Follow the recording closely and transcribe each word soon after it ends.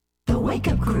Wake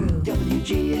Up Crew,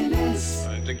 WGNS.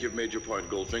 I think you've made your point,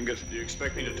 Goldfinger. Do you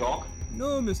expect me to talk?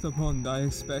 No, Mr. Pond, I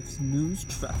expect news,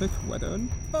 traffic, weather, and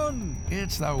fun.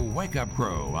 It's the Wake Up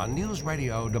Crew on News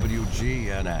Radio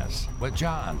WGNS with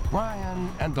John, Brian,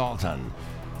 and Dalton.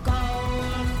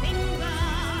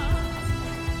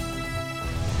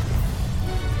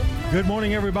 Good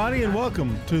morning, everybody, and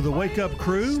welcome to the Wake Up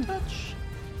Crew.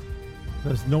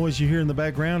 The noise you hear in the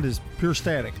background is pure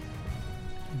static.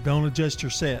 Don't adjust your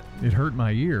set. It hurt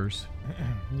my ears.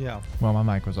 Yeah. Well, my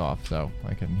mic was off, so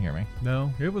I couldn't hear me.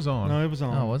 No, it was on. No, it was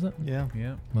on. Oh, was it? Yeah.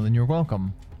 Yeah. Well, then you're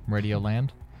welcome, Radio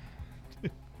Land.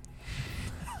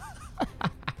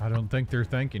 I don't think they're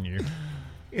thanking you.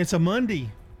 It's a Monday.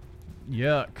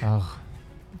 Yuck. Oh,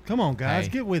 Come on, guys.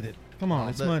 Hey. Get with it. Come on.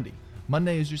 It's Monday.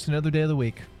 Monday is just another day of the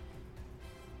week.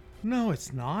 No,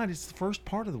 it's not. It's the first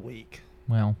part of the week.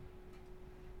 Well,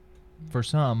 for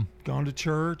some. Gone to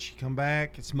church. You come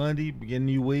back. It's Monday. Begin a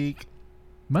new week.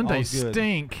 Mondays All good.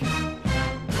 stink. Well,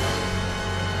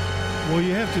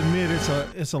 you have to admit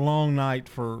it's a long night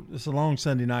it's a long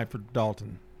Sunday night for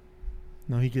Dalton.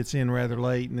 No, he gets in rather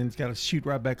late, and then he's got to shoot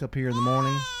right back up here in the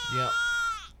morning. Yep.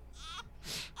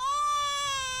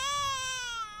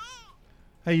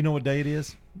 Hey, you know what day it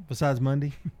is besides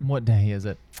Monday? What day is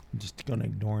it? I'm just going to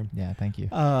ignore him. Yeah, thank you.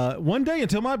 One day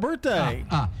until my birthday.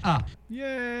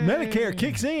 Yay. Medicare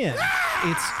kicks in.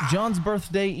 It's John's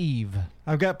birthday eve.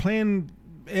 I've got Plan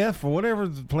F or whatever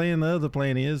the other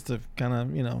plan is to kind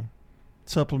of,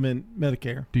 supplement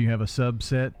Medicare. Do you have a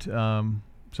subset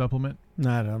supplement? No,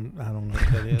 I don't know what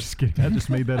that I'm is. just kidding. I just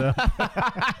made that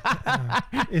up.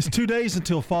 It's 2 days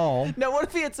until fall. Now, what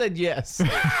if he had said yes?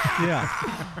 Yeah.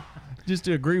 Just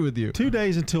to agree with you. 2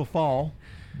 days until fall.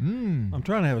 I'm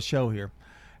trying to have a show here.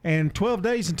 And 12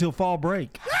 days until fall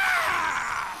break.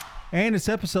 And it's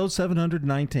episode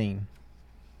 719.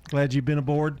 Glad you've been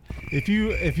aboard. If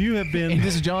you have been And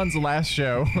this is John's last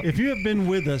show. if you have been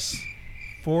with us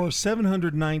for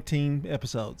 719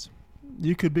 episodes,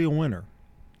 you could be a winner.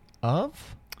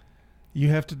 Of? You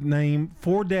have to name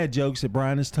 4 dad jokes that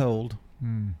Brian has told,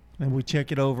 and we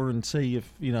check it over and see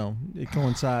if it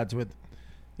coincides with,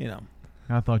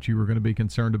 I thought you were going to be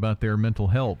concerned about their mental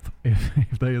health if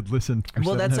they had listened. For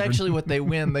Well, that's 700. actually what they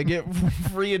win. They get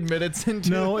free admittance into.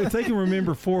 No, if they can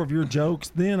remember 4 of your jokes,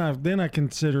 then I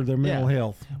consider their mental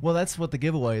health. Well, that's what the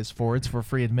giveaway is for. It's for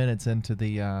free admittance into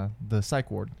the psych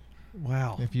ward.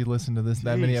 Wow. If you listen to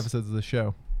that many Jeez. episodes of the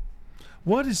show.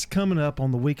 What is coming up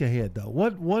on the week ahead, though?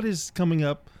 What is coming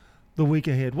up the week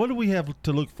ahead? What do we have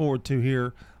to look forward to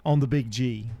here on the Big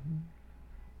G?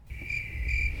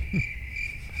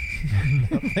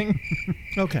 Nothing.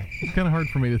 Okay. It's kind of hard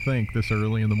for me to think this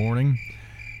early in the morning.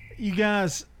 You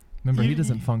guys, Remember, You- he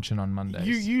doesn't function on Mondays.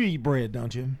 you eat bread,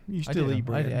 don't you? You still do. eat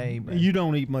bread. I eat bread. You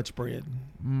don't eat much bread.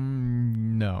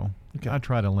 No. Okay. I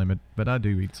try to limit, but I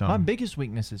do eat some. My biggest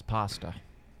weakness is pasta.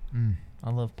 I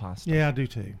love pasta. Yeah, I do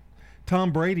too.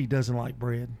 Tom Brady doesn't like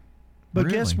bread. But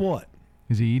guess Really? what?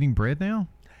 Is he eating bread now?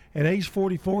 At age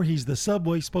 44, he's the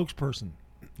Subway spokesperson.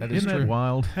 That is Isn't true. that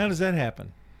wild? How does that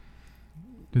happen?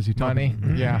 Does he talk? Money.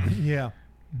 Yeah. Yeah.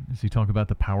 Does he talk about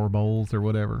the Power Bowls or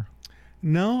whatever?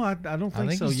 No, I don't I think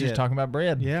think so he's yet. just talking about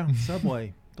bread. Yeah,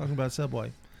 Subway. Talking about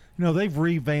Subway. They've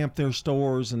revamped their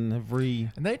stores and have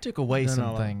And they took away No,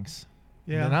 some no. things.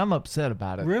 Yeah. And I'm upset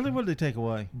about it. Really? What did they take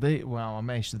away? I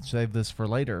may should save this for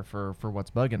later for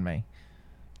what's bugging me.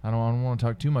 I don't want to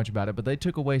talk too much about it, but they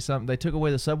took away They took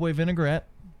away the Subway vinaigrette,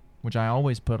 which I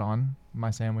always put on my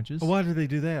sandwiches. Why did they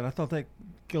do that? I thought that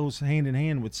goes hand in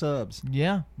hand with subs.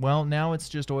 Yeah. Well, now it's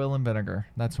just oil and vinegar.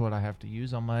 That's what I have to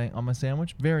use on my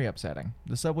sandwich. Very upsetting.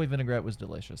 The Subway vinaigrette was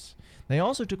delicious. They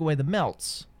also took away the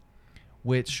melts,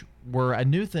 which were a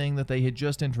new thing that they had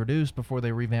just introduced before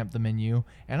they revamped the menu,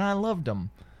 and I loved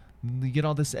them. You get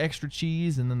all this extra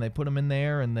cheese, and then they put them in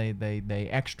there, and they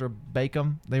extra bake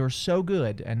them. They were so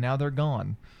good, and now they're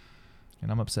gone,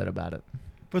 and I'm upset about it.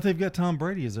 But they've got Tom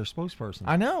Brady as their spokesperson.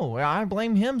 I know. I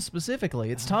blame him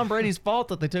specifically. It's Tom Brady's fault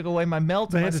that they took away my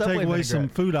melt They and my had to Subway take away some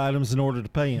vinaigrette. food items in order to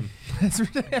pay him.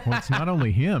 Well, it's not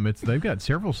only him. They've got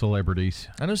several celebrities.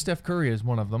 I know Steph Curry is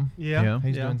one of them. Yeah.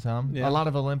 He's doing some. Yeah. A lot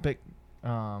of Olympic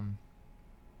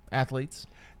athletes.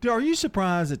 Are you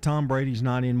surprised that Tom Brady's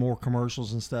not in more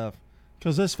commercials and stuff?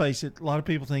 Because let's face it, a lot of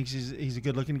people think he's a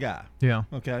good-looking guy. Yeah.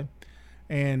 Okay,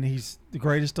 and he's the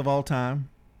greatest of all time.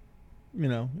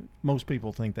 Most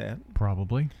people think that.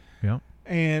 Probably. Yeah.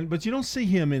 But you don't see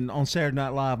him on Saturday Night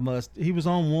Live much. He was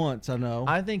on once, I know.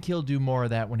 I think he'll do more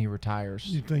of that when he retires.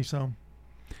 You think so?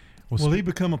 Will he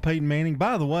become a Peyton Manning?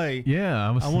 By the way, Yeah,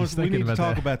 I was we thinking need to about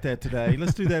talk that. about that today.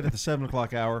 Let's do that at the 7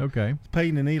 o'clock hour. Okay.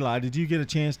 Peyton and Eli, did you get a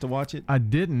chance to watch it? I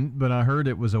didn't, but I heard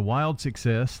it was a wild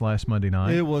success last Monday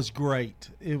night. It was great.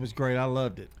 It was great. I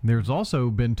loved it. There's also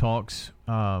been talks.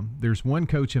 There's one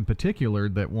coach in particular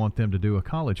that want them to do a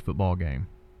college football game.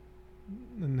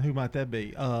 And who might that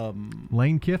be?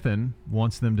 Lane Kiffin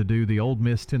wants them to do the Ole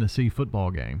Miss Tennessee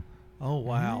football game Oh,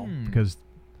 wow. because,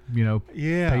 Yeah.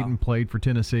 Peyton played for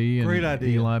Tennessee and Great idea.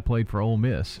 Eli played for Ole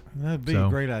Miss. That'd be So- a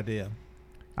great idea.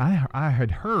 I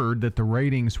had heard that the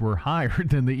ratings were higher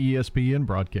than the ESPN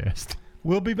broadcast.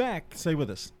 We'll be back. Stay with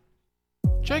us.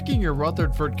 Checking your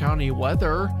Rutherford County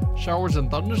weather. Showers and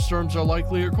thunderstorms are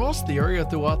likely across the area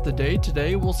throughout the day.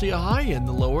 Today, we'll see a high in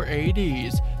the lower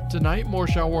 80s. Tonight, more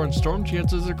shower and storm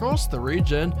chances across the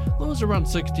region. Lows around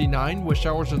 69 with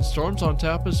showers and storms on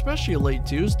tap, especially late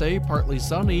Tuesday. Partly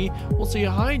sunny. We'll see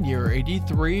a high near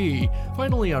 83.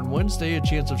 Finally, on Wednesday, a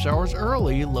chance of showers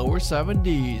early, lower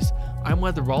 70s. I'm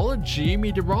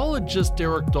meteorologist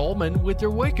Derek Dolman with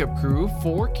your Wake Up Crew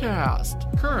forecast.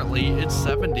 Currently, it's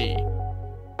 70.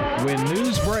 When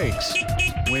news breaks,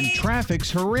 when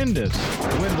traffic's horrendous,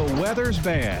 when the weather's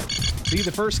bad. Be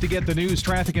the first to get the news,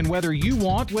 traffic, and weather you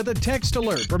want with a text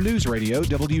alert from News Radio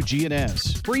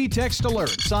WGNS. Free text alert.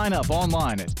 Sign up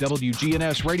online at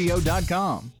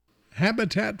WGNSradio.com.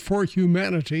 Habitat for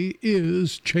Humanity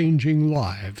is changing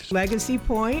lives. Legacy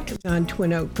Point on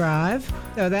Twin Oak Drive.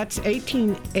 So that's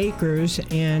 18 acres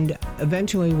and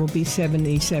eventually will be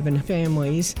 77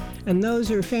 families. And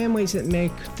those are families that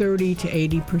make 30 to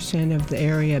 80% of the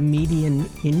area median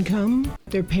income.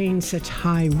 They're paying such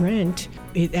high rent,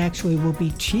 it actually will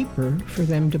be cheaper for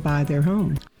them to buy their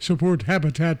home. Support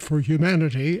Habitat for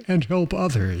Humanity and help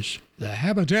others. The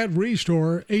Habitat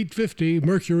Restore, 850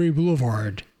 Mercury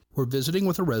Boulevard. We're visiting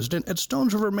with a resident at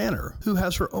Stones River Manor who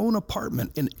has her own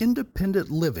apartment in independent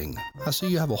living. I see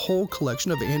you have a whole collection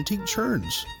of antique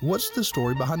churns. What's the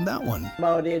story behind that one?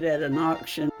 Bought it at an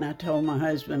auction. I told my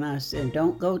husband, I said,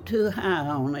 don't go too high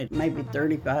on it, maybe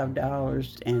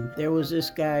 $35. And there was this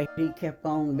guy, he kept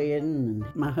on bidding. And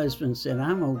my husband said,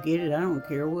 I'm going to get it. I don't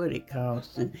care what it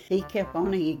costs. And he kept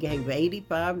on it. He gave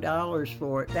 $85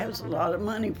 for it. That was a lot of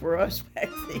money for us back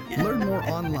then. Learn more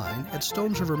online at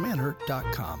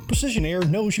stonesrivermanor.com. Precision Air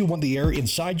knows you want the air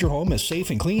inside your home as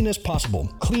safe and clean as possible.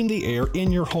 Clean the air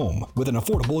in your home with an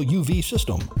affordable UV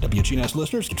system. WGNS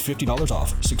listeners get $50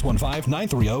 off.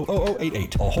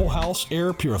 615-930-0088. A whole house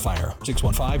air purifier.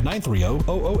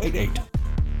 615-930-0088.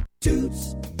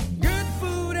 Toots Good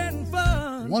Food and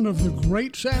Fun. One of the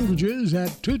great sandwiches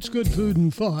at Toots Good Food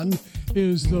and Fun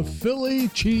is the Philly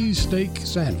cheesesteak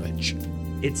sandwich.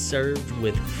 It's served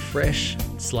with fresh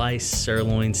sliced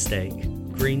sirloin steak,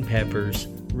 green peppers,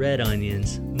 red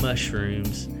onions,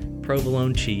 mushrooms,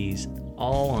 provolone cheese,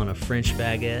 all on a French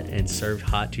baguette and served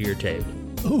hot to your table.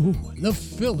 Oh, the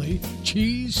Philly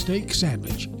cheesesteak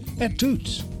sandwich at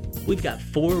Toots. We've got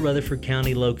 4 Rutherford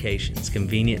County locations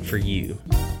convenient for you.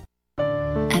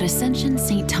 At Ascension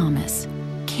St. Thomas,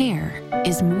 care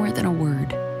is more than a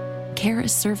word. Care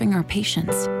is serving our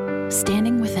patients,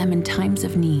 standing with them in times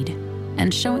of need,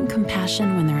 and showing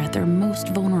compassion when they're at their most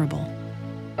vulnerable.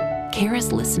 Care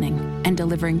is listening and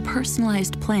delivering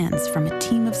personalized plans from a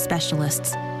team of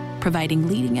specialists, providing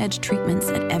leading-edge treatments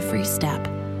at every step.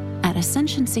 At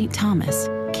Ascension St. Thomas,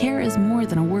 care is more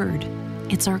than a word.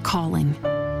 It's our calling.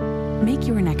 Make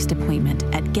your next appointment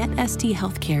at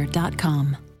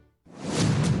getsthealthcare.com.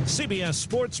 CBS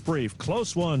Sports Brief.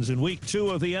 Close ones in Week 2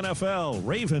 of the NFL.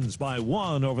 Ravens by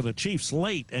 1 over the Chiefs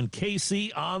late, and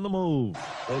KC on the move.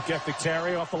 Look at the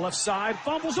carry off the left side.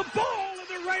 Fumbles a ball, and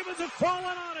the Ravens have fallen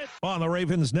on it. On the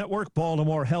Ravens Network,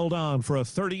 Baltimore held on for a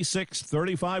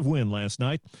 36-35 win last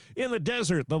night. In the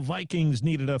desert, the Vikings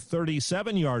needed a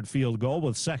 37-yard field goal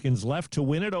with seconds left to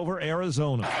win it over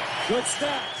Arizona. Good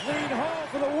step. Clean hole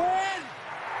for the win.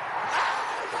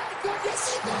 Oh, my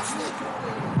goodness.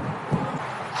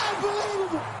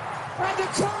 Unbelievable. And the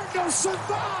Cardinals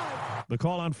survive. The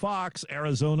call on Fox,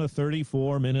 Arizona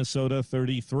 34, Minnesota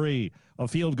 33. A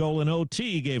field goal in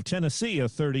OT gave Tennessee a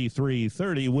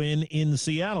 33-30 win in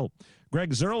Seattle.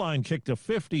 Greg Zuerlein kicked a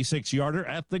 56-yarder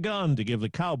at the gun to give the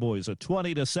Cowboys a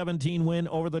 20-17 win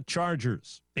over the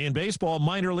Chargers. In baseball,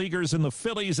 minor leaguers in the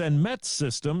Phillies and Mets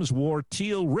systems wore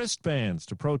teal wristbands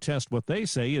to protest what they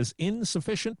say is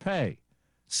insufficient pay.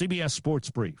 CBS Sports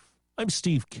Brief. I'm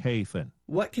Steve Kathan.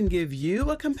 What can give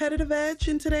you a competitive edge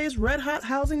in today's red-hot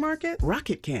housing market?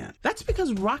 Rocket can. That's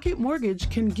because Rocket Mortgage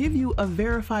can give you a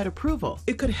verified approval.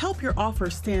 It could help your offer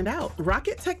stand out.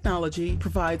 Rocket Technology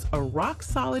provides a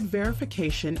rock-solid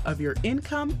verification of your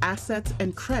income, assets,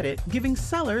 and credit, giving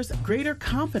sellers greater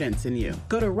confidence in you.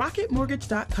 Go to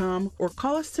rocketmortgage.com or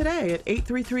call us today at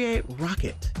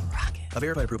 8338-ROCKET. A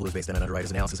verified approval is based on an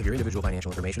underwriter's analysis of your individual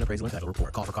financial information, appraisal, and title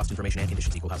report. Call for cost information and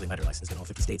conditions. Equal housing lender licensed in all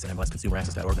 50 states and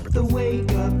MLSConsumerAccess.org number. The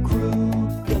Wake Up Crew,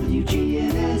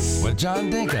 WGNS. With John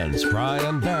Dinkins,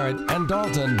 Brian Barrett, and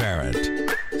Dalton Barrett.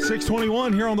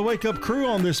 6:21 here on the Wake Up Crew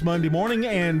on this Monday morning,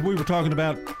 and we were talking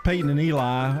about Peyton and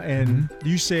Eli, and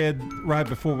you said right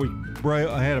before we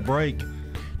had a break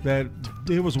that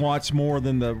it was watched more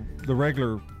than the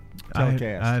regular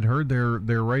telecast. I had heard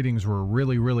their ratings were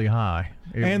really, really high.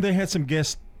 And they had some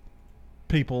guest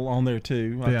people on there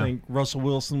too. I think Russell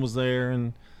Wilson was there,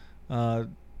 and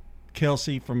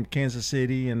Kelsey from Kansas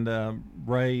City, and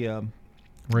Ray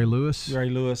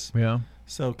Lewis. Yeah.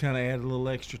 So kind of added a little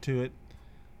extra to it.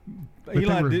 But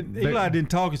Eli didn't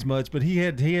talk as much, but he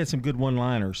had some good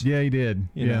one-liners. Yeah, he did.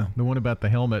 You know. The one about the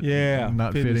helmet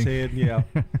not fitting his head. Yeah.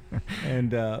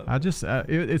 And I just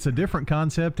it's a different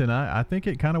concept, and I think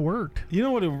it kind of worked. You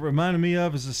know what it reminded me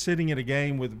of is just sitting at a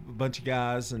game with a bunch of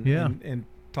guys and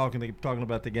talking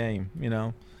about the game.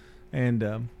 And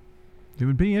it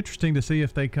would be interesting to see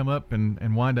if they come up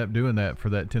and wind up doing that for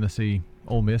that Tennessee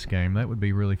Ole Miss game. That would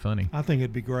be really funny. I think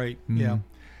it'd be great. Mm-hmm. Yeah.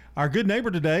 Our good neighbor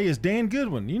today is Dan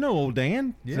Goodwin. You know old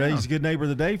Dan. Yeah. Today he's a good neighbor of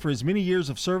the day for his many years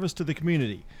of service to the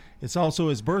community. It's also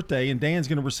his birthday, and Dan's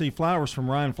going to receive flowers from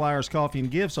Ryan Flowers Coffee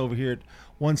and Gifts over here at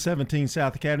 117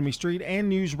 South Academy Street and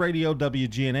News Radio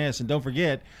WGNS. And don't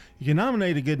forget, you can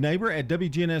nominate a good neighbor at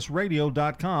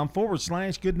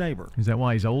WGNSradio.com/good neighbor. Is that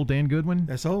why he's old, Dan Goodwin?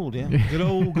 That's old, yeah. Good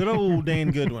old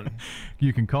Dan Goodwin.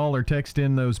 You can call or text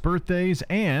in those birthdays,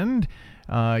 and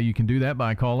you can do that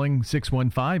by calling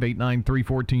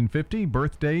 615-893-1450.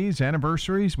 Birthdays,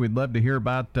 anniversaries, we'd love to hear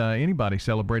about anybody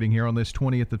celebrating here on this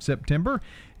 20th of September.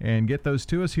 And get those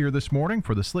to us here this morning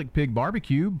for the Slick Pig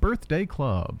Barbecue Birthday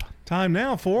Club. Time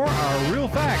now for our Real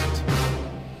Fact.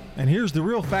 And here's the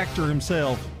real factor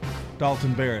himself,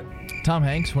 Dalton Barrett. Tom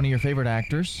Hanks, one of your favorite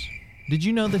actors. Did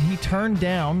you know that he turned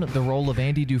down the role of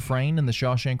Andy Dufresne in The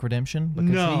Shawshank Redemption?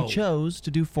 Because he chose to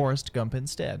do Forrest Gump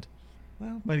instead.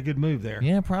 Well, made a good move there.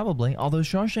 Yeah, probably. Although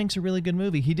Shawshank's a really good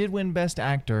movie. He did win Best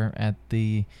Actor at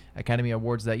the Academy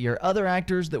Awards that year. Other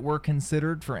actors that were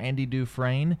considered for Andy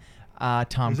Dufresne,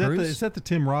 Tom Cruise. Is that the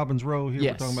Tim Robbins role here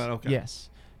we're talking about? Okay.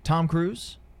 Yes. Tom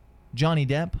Cruise, Johnny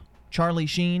Depp, Charlie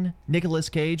Sheen, Nicolas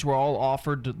Cage were all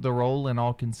offered the role and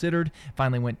all considered.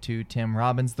 Finally went to Tim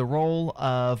Robbins. The role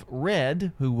of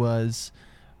Red, who was,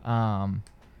 I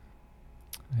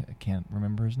can't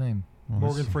remember his name.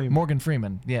 Morgan Freeman. Morgan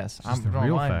Freeman, yes.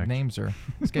 My names are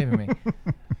escaping me.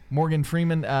 Morgan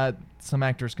Freeman, some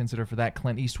actors considered for that.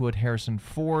 Clint Eastwood, Harrison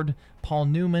Ford, Paul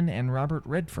Newman, and Robert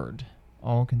Redford,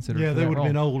 all considered for that they would have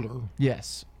been older.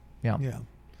 Yes. Yeah. Yeah.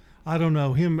 I don't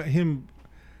know. Him,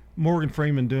 Morgan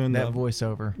Freeman doing that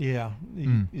voiceover. Yeah.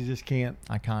 You just can't.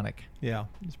 Iconic. Yeah.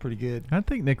 It's pretty good. I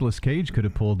think Nicolas Cage could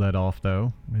have pulled that off,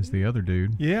 though, as the other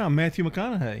dude. Yeah, Matthew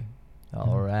McConaughey.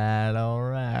 All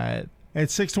right. At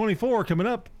 6:24 coming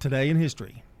up today in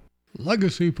history.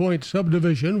 Legacy Point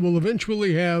subdivision will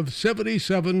eventually have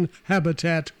 77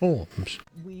 Habitat homes.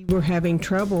 We were having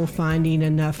trouble finding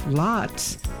enough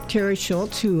lots. Terry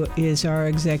Schultz, who is our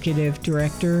executive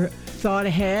director, thought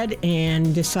ahead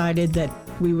and decided that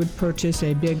we would purchase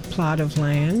a big plot of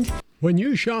land. When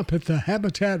you shop at the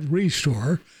Habitat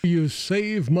Restore, you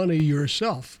save money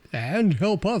yourself and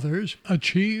help others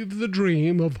achieve the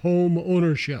dream of home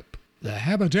ownership. The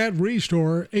Habitat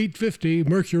Restore, 850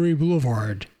 Mercury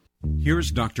Boulevard.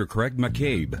 Here's Dr. Craig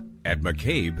McCabe at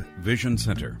McCabe Vision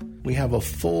Center. We have a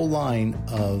full line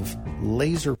of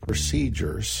laser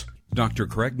procedures. Dr.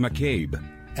 Craig McCabe.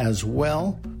 As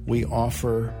well, we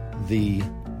offer the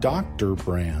Doctor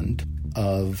brand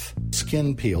of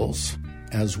skin peels,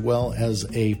 as well as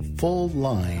a full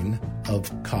line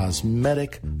of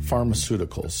cosmetic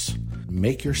pharmaceuticals.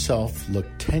 Make yourself look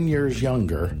 10 years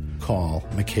younger. Call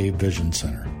McCabe Vision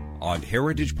Center. On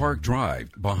Heritage Park Drive,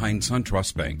 behind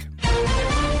SunTrust Bank.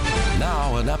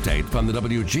 Now an update from the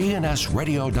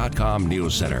WGNSradio.com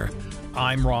News Center.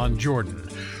 I'm Ron Jordan.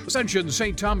 Ascension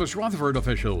St. Thomas Rutherford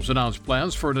officials announced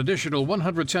plans for an additional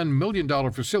 $110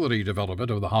 million facility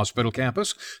development of the hospital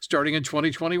campus starting in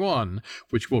 2021,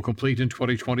 which will complete in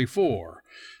 2024.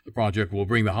 The project will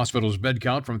bring the hospital's bed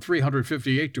count from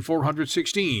 358 to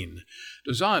 416.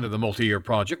 Design of the multi-year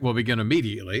project will begin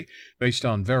immediately. Based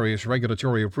on various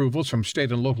regulatory approvals from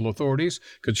state and local authorities,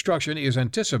 construction is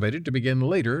anticipated to begin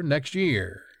later next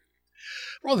year.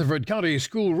 Rutherford County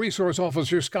School Resource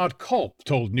Officer Scott Culp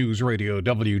told News Radio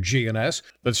WGNS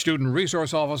that student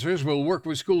resource officers will work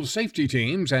with school safety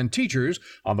teams and teachers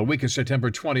on the week of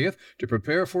September 20th to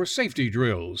prepare for safety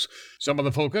drills. Some of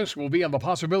the focus will be on the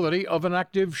possibility of an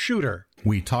active shooter.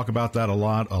 We talk about that a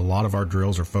lot. A lot of our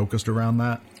drills are focused around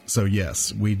that. So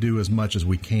yes, we do as much as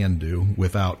we can do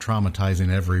without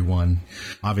traumatizing everyone.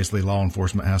 Obviously, law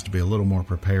enforcement has to be a little more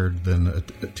prepared than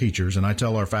teachers. And I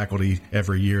tell our faculty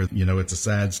every year, it's a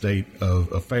sad state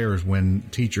of affairs when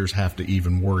teachers have to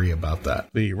even worry about that.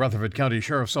 The Rutherford County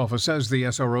Sheriff's Office says the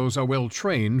SROs are well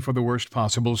trained for the worst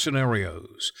possible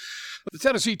scenarios. The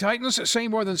Tennessee Titans say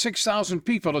more than 6,000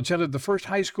 people attended the first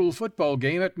high school football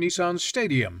game at Nissan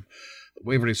Stadium. The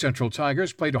Waverly Central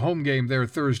Tigers played a home game there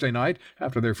Thursday night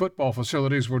after their football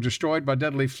facilities were destroyed by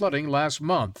deadly flooding last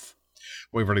month.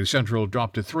 Waverly Central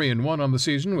dropped to 3-1 on the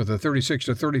season with a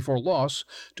 36-34 loss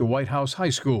to White House High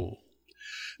School.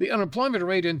 The unemployment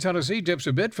rate in Tennessee dips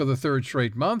a bit for the third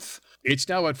straight month. It's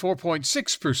now at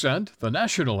 4.6%. The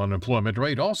national unemployment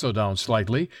rate also down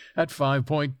slightly at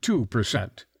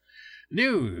 5.2%.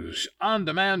 News on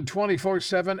demand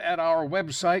 24/7 at our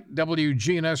website,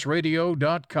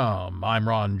 WGNSradio.com. I'm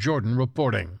Ron Jordan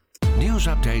reporting. News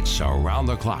updates around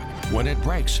the clock, when it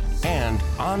breaks, and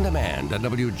on demand at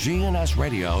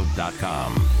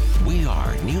WGNSradio.com. We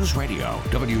are News Radio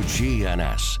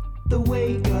WGNS. The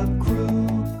Wake Up Crew,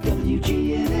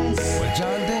 WGNS. With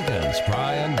John Dinkins,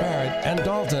 Brian Barrett, and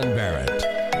Dalton Barrett.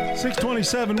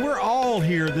 6:27. We're all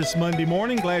here this Monday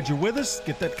morning. Glad you're with us.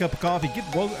 Get that cup of coffee. Get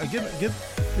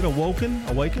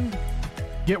awakened.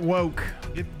 Get woke.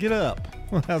 Get up.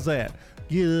 How's that?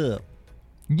 Get up.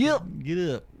 Yep. Get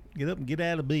up. Get up and get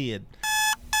out of bed.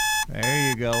 There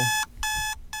you go.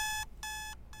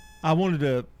 I wanted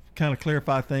to kind of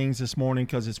clarify things this morning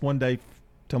because it's one day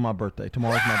till my birthday.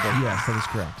 Tomorrow's my birthday. Yes, that is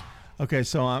correct. Okay,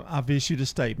 so I've issued a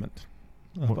statement.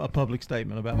 A public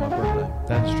statement about my birthday.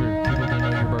 That's true. People don't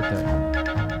know your birthday.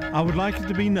 I would like it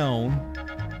to be known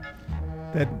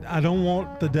that I don't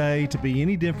want the day to be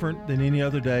any different than any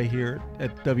other day here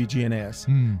at WGNS.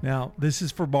 Now, this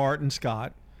is for Bart and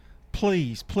Scott.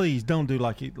 Please don't do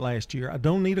like last year. I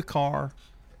don't need a car.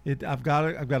 I've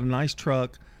got a nice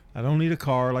truck. I don't need a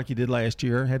car like you did last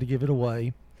year. I had to give it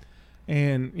away,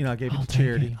 and I gave it to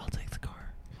charity. I'll take the car.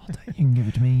 You can give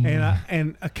it to me.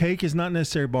 And a cake is not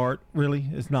necessary, Bart. Really,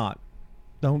 it's not.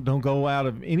 Don't go out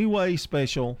of any way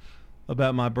special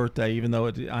about my birthday, even though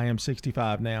I am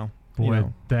 65 now. Boy,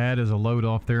 that is a load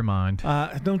off their mind.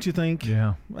 Don't you think?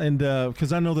 Yeah. And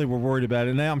because I know they were worried about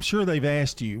it. Now I'm sure they've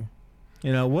asked you.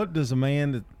 What does he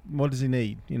need? What do you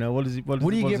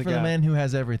get for the man who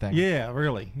has everything? Yeah,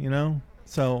 really.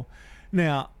 So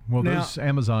now. Well, those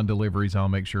Amazon deliveries, I'll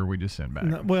make sure we just send back.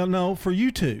 No, for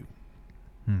you two.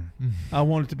 I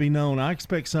want it to be known. I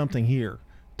expect something here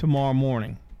tomorrow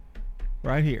morning,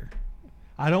 right here.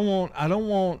 I don't want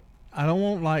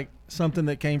like something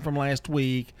that came from last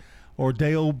week or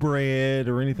day old bread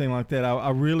or anything like that. I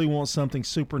really want something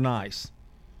super nice.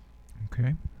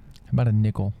 Okay. How about a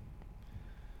nickel?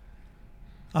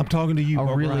 I'm talking to you,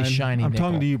 a really Brian. shiny I'm nickel.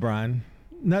 talking to you, Brian.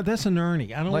 No, that's a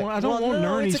nurny. I don't want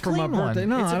nurnies for my birthday.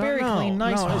 No, it's a very clean,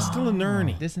 nice one. It's still a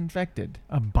nurny. Disinfected.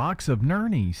 A box of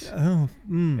nurnies.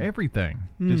 Everything.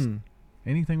 Just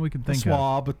anything we can think a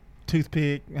swab, a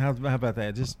toothpick. How about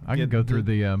that? I can go through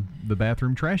the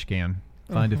bathroom trash can,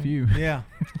 find a few. Yeah.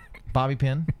 Bobby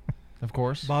pin, of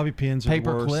course. Bobby pins are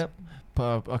paper the worst. clip.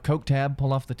 A Coke tab,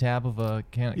 pull off the tab of a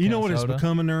can. You know what soda. has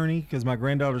become a nurny? Because my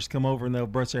granddaughters come over and they'll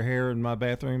brush their hair in my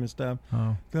bathroom and stuff.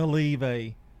 Oh. They'll leave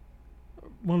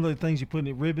one of the things you put in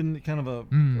a ribbon, kind of a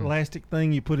elastic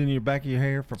thing you put in your back of your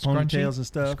hair for ponytails and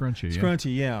stuff.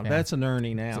 Scrunchie, yeah. That's a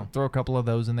nurny now. So throw a couple of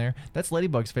those in there. That's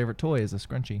Ladybug's favorite toy is a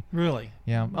scrunchie. Really?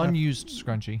 Yeah, unused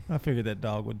scrunchie. I figured that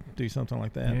dog would do something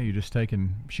like that. Yeah, you just take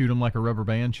and shoot them like a rubber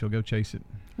band. She'll go chase it.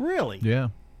 Really? Yeah.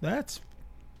 That's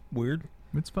weird.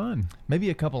 It's fun. Maybe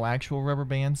a couple actual rubber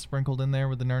bands sprinkled in there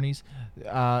with the nurnies.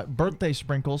 Birthday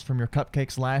sprinkles from your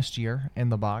cupcakes last year in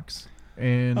the box.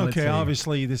 And okay,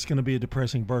 obviously this is going to be a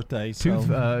depressing birthday.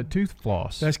 So tooth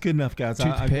floss. That's good enough, guys.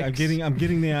 I'm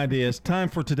getting the idea. It's time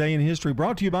for Today in History,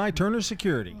 brought to you by Turner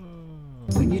Security.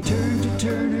 When you turn to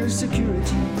Turner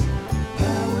Security,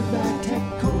 powered by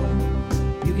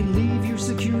TechCore, you can leave your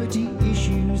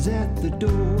the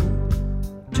door.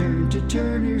 Turn to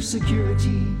Turner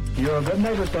Security. You're a good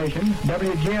neighbor station,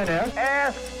 WGNS.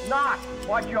 Ask not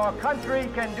what your country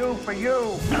can do for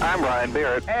you. I'm Brian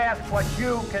Barrett. Ask what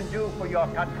you can do for your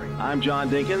country. I'm John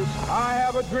Dinkins. I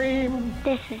have a dream.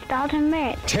 This is Dalton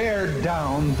Merritt. Tear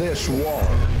down this wall.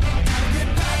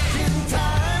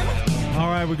 All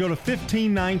right, we go to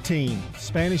 1519.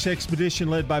 Spanish expedition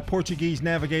led by Portuguese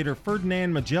navigator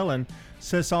Ferdinand Magellan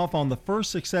sets off on the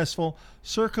first successful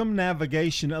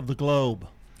circumnavigation of the globe.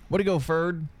 Way to go,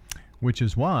 Ferd. Which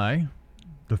is why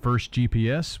the first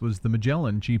GPS was the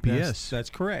Magellan GPS. That's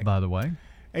correct. By the way.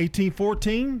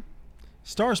 1814,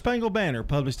 Star Spangled Banner,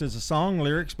 published as a song,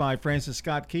 lyrics by Francis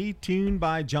Scott Key, tuned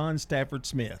by John Stafford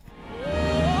Smith.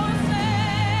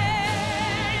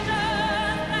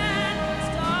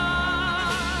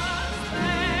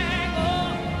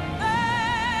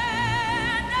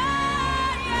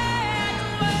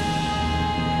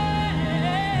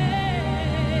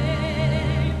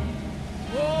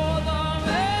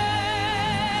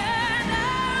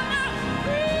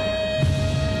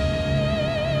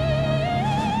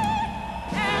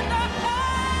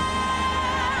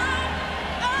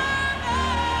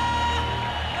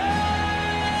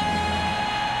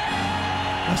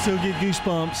 I still get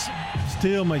goosebumps.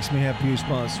 Still makes me have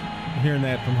goosebumps hearing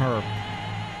that from her.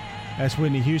 That's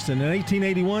Whitney Houston. In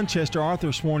 1881, Chester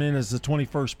Arthur sworn in as the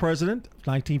 21st president.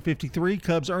 1953,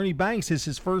 Cubs' Ernie Banks hits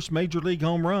his first major league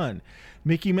home run.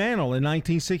 Mickey Mantle in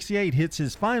 1968 hits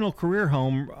his final career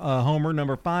homer,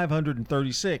 number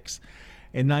 536.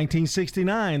 In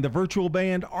 1969, the virtual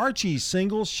band Archie's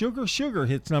single Sugar Sugar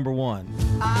hits number 1.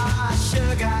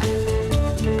 Sugar.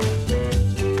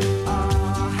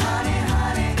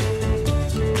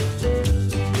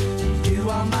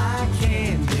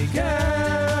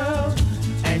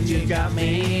 Got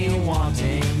me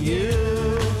wanting you.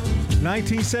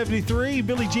 1973,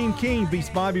 Billie Jean King beats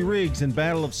Bobby Riggs in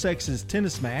Battle of Sexes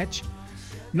tennis match.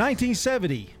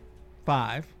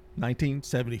 1975,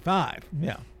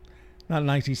 yeah, not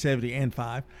 1970 and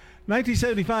 5.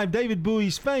 1975, David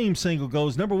Bowie's Fame single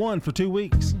goes number 1 for 2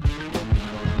 weeks.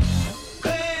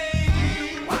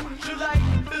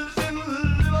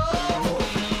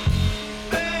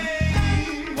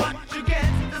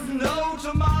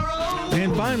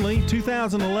 And finally,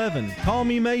 2011, Call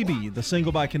Me Maybe, the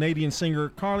single by Canadian singer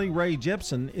Carly Rae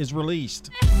Jepsen, is released.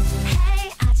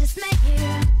 Hey, I just met you,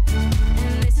 and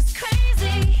this is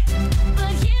crazy,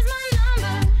 but here's my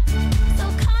number, so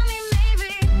call me maybe.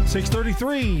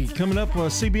 6:33, coming up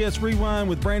with CBS Rewind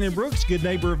with Brandon Brooks, Good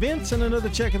Neighbor Events, and another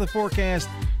check of the forecast,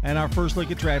 and our first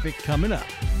look at traffic coming up.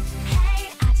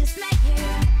 Hey, I just met you,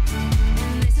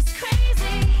 and this is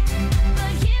crazy,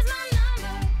 but here's my number.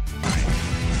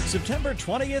 September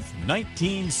 20th,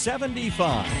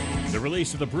 1975. The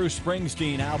release of the Bruce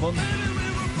Springsteen album,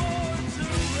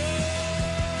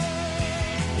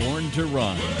 Born to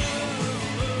Run.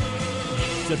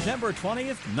 September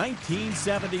 20th,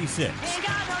 1976.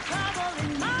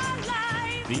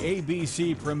 The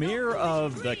ABC premiere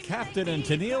of the Captain and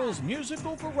Tennille's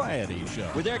musical variety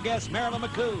show. With their guests Marilyn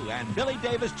McClue and Billy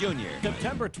Davis Jr.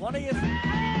 September 20th,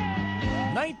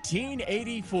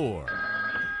 1984.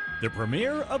 The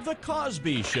premiere of The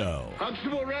Cosby Show.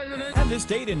 Constable resident. And this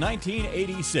date in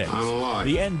 1986. I'm alive.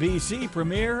 The NBC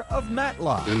premiere of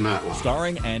Matlock. In Matlock.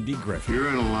 Starring Andy Griffith. You're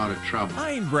in a lot of trouble.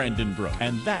 I'm Brandon Brooks.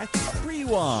 And that's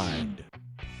Rewind.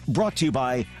 Brought to you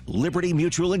by Liberty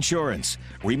Mutual Insurance.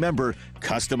 Remember,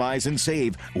 customize and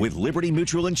save with Liberty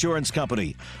Mutual Insurance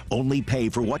Company. Only pay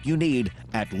for what you need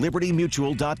at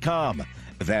libertymutual.com.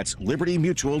 That's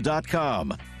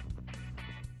libertymutual.com.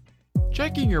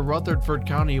 Checking your Rutherford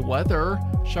County weather.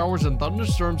 Showers and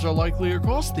thunderstorms are likely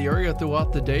across the area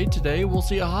throughout the day. Today, we'll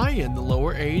see a high in the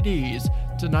lower 80s.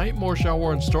 Tonight, more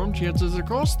shower and storm chances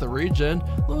across the region.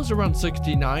 Lows around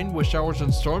 69 with showers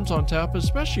and storms on tap,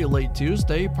 especially late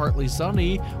Tuesday. Partly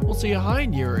sunny. We'll see a high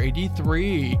near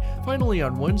 83. Finally,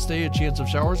 on Wednesday, a chance of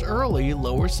showers early,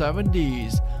 lower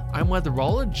 70s. I'm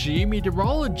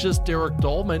meteorologist Derek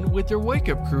Dolman with your Wake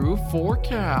Up Crew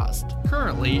forecast.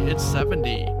 Currently, it's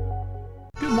 70.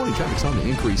 Good morning. Traffic's on the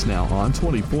increase now on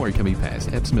 24 coming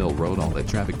past Epps Mill Road. All that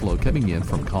traffic flow coming in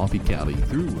from Coffee County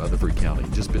through Rutherford County.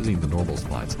 Just visiting the normal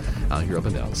spots out here up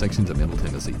and down sections of Middle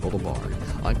Tennessee Boulevard.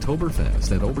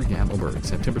 Oktoberfest at Ober-Gatlinburg,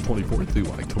 September 24th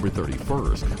through October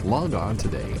 31st. Log on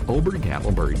today,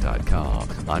 obergatlinburg.com.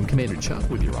 I'm Commander Chuck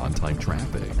with your on-time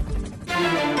traffic.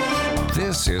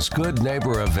 This is Good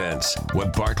Neighbor Events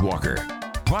with Bart Walker.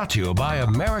 Brought to you by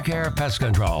Americare Pest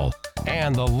Control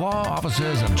and the law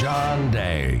offices of John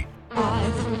Day.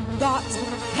 I've got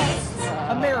pests.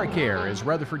 AmeriCare is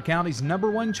Rutherford County's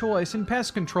 #1 choice in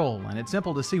pest control, and it's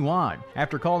simple to see why.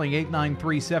 After calling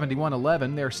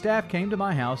 893-7111, their staff came to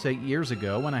my house 8 years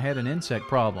ago when I had an insect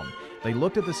problem. They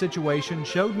looked at the situation,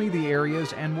 showed me the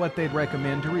areas and what they'd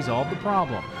recommend to resolve the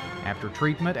problem. After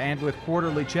treatment and with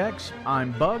quarterly checks,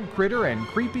 I'm bug, critter, and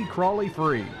creepy crawly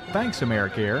free. Thanks,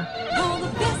 AmeriCare. All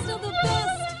the best of the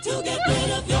best to get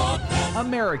rid of your pest.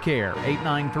 AmeriCare,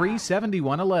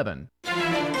 893-7111.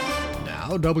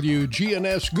 Now,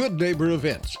 WGNS Good Neighbor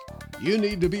events. You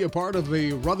need to be a part of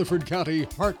the Rutherford County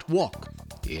Heart Walk.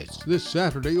 It's this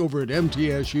Saturday over at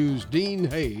MTSU's Dean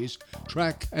Hayes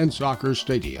Track and Soccer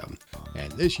Stadium.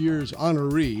 And this year's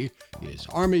honoree is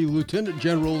Army Lieutenant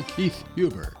General Keith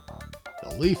Huber.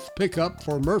 The leaf pickup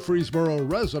for Murfreesboro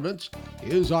residents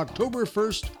is October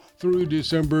 1st through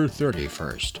December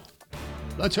 31st.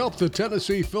 Let's help the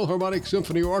Tennessee Philharmonic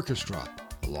Symphony Orchestra,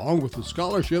 along with the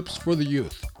scholarships for the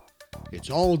youth. It's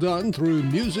all done through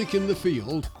Music in the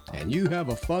Field, and you have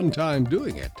a fun time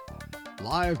doing it.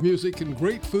 Live music and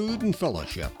great food and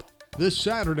fellowship. This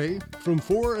Saturday from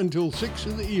 4 until 6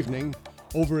 in the evening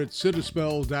over at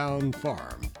Citispell Down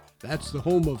Farm. That's the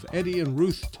home of Eddie and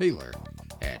Ruth Taylor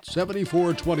at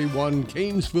 7421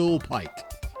 Canesville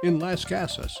Pike in Las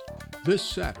Casas. This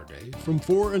Saturday from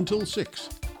 4 until 6.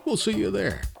 We'll see you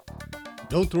there.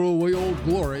 Don't throw away old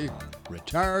glory.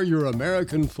 Retire your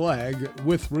American flag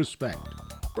with respect.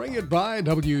 Bring it by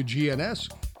WGNS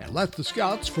and let the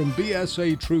Scouts from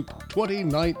BSA Troop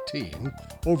 2019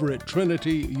 over at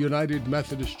Trinity United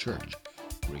Methodist Church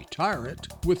retire it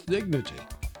with dignity.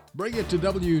 Bring it to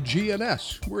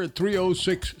WGNS. We're at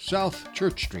 306 South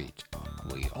Church Street.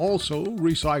 We also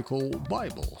recycle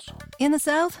Bibles. In the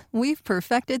South, we've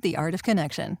perfected the art of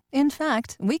connection. In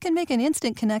fact, we can make an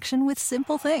instant connection with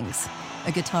simple things.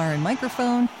 A guitar and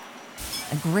microphone,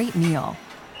 a great meal,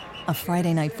 a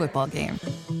Friday night football game.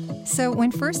 So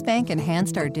when First Bank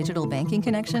enhanced our digital banking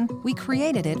connection, we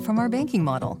created it from our banking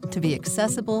model to be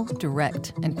accessible,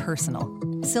 direct, and personal.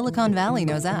 Silicon Valley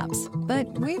knows apps, but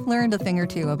we've learned a thing or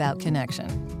two about connection.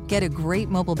 Get a great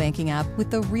mobile banking app with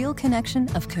the real connection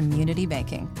of community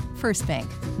banking. First Bank,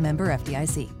 member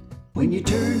FDIC. When you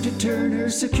turn to Turner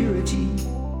Security,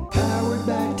 powered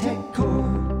by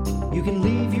TechCore, you can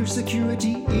leave your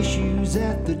security issues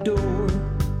at the door.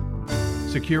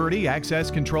 Security, access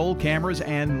control, cameras,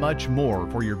 and much more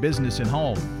for your business and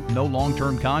home. No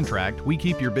long-term contract. We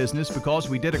keep your business because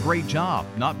we did a great job,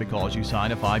 not because you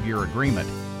signed a 5-year agreement.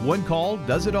 One call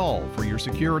does it all for your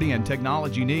security and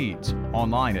technology needs.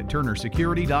 Online at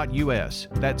turnersecurity.us.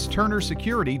 That's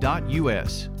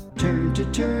turnersecurity.us. Turn to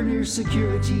Turner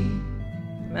Security.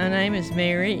 My name is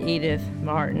Mary Edith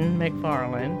Martin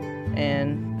McFarland,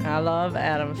 and I love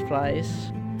Adams Place.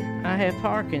 I have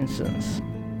Parkinson's.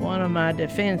 One of my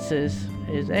defenses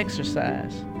is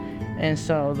exercise, and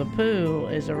so the pool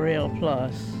is a real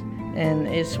plus, and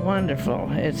it's wonderful.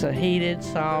 It's a heated,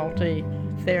 salty,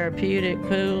 therapeutic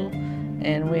pool,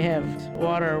 and we have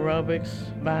water aerobics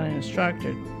by an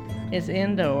instructor. It's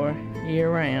indoor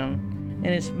year-round, and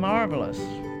it's marvelous.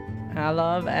 I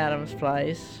love Adams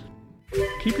Place.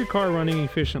 Keep your car running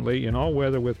efficiently in all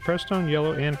weather with Prestone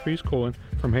Yellow Antifreeze Coolant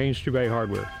from Haynes Dubé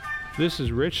Hardware. This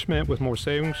is Rich Schmidt with more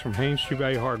savings from Haynes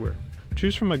Dubé Hardware.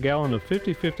 Choose from a gallon of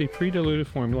 50/50 pre-diluted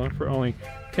formula for only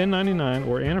 $10.99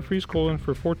 or antifreeze coolant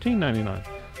for $14.99.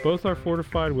 Both are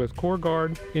fortified with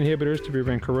CoreGuard inhibitors to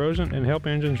prevent corrosion and help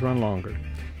engines run longer.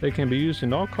 They can be used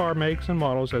in all car makes and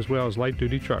models as well as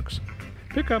light-duty trucks.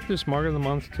 Pick up this Mark of the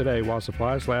Month today while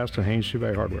supplies last at Haynes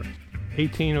Dubé Hardware,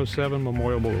 1807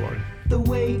 Memorial Boulevard. The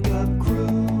Wake Up Crew,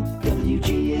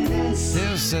 WGNS.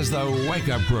 This is the Wake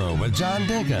Up Crew with John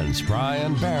Dinkins,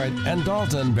 Brian Barrett, and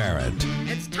Dalton Barrett.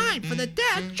 It's time for the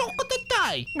dad joke of the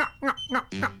day.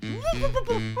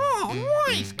 Oh,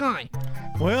 nice guy.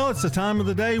 Well, it's the time of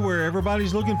the day where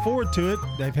everybody's looking forward to it.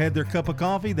 They've had their cup of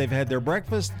coffee, they've had their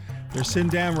breakfast, they're sitting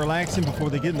down relaxing before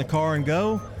they get in the car and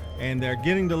go, and they're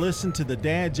getting to listen to the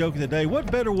dad joke of the day.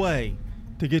 What better way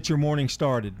to get your morning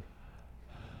started?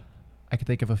 I could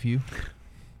think of a few.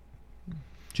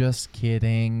 Just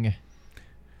kidding.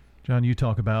 John, you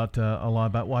talk about a lot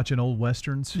about watching old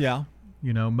westerns. Yeah.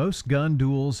 You know, most gun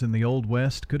duels in the Old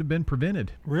West could have been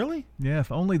prevented. Really? Yeah,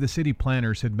 if only the city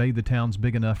planners had made the towns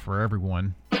big enough for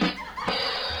everyone. This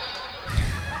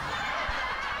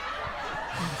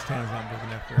town's not big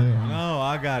enough for everyone. Oh,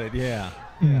 I got it. Yeah.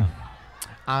 Yeah.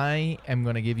 I am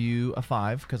going to give you a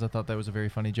 5 because I thought that was a very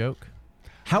funny joke.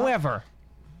 However,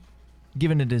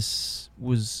 given it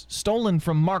was stolen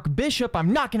from Mark Bishop,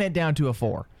 I'm knocking it down to a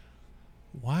 4.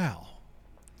 Wow.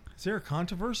 Is there a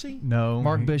controversy? No.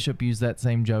 Mark Bishop used that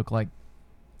same joke like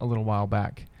a little while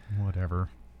back. Whatever.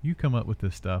 You come up with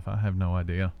this stuff. I have no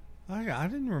idea. I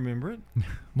didn't remember it.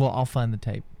 Well, I'll find the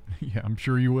tape. Yeah, I'm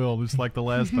sure you will, just like the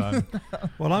last time.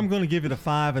 Well, I'm going to give it a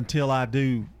 5 until I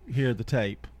do hear the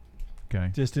tape. Okay.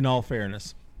 Just in all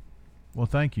fairness. Well,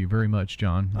 thank you very much,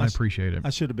 John. I appreciate it. I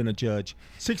should have been a judge.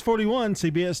 641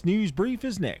 CBS News Brief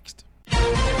is next.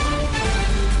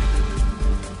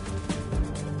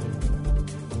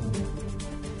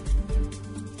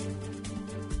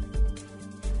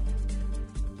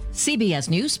 CBS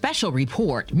News special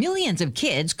report. Millions of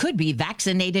kids could be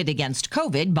vaccinated against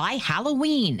COVID by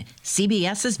Halloween.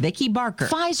 CBS's Vicki Barker.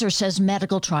 Pfizer says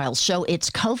medical trials show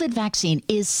its COVID vaccine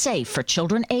is safe for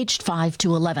children aged 5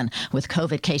 to 11. With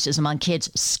COVID cases among kids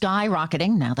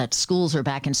skyrocketing now that schools are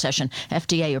back in session,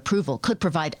 FDA approval could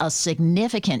provide a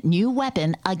significant new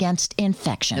weapon against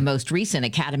infection. The most recent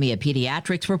Academy of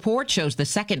Pediatrics report shows the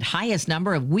second highest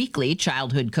number of weekly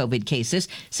childhood COVID cases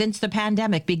since the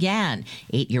pandemic began.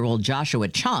 8-year-old Joshua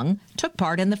Chung took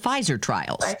part in the Pfizer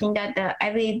trials. I think that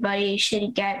everybody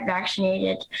should get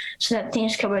vaccinated so that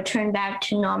things can return back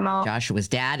to normal. Joshua's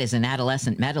dad is an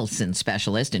adolescent medicine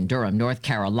specialist in Durham, North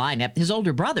Carolina. His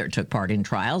older brother took part in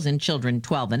trials in children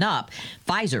 12 and up.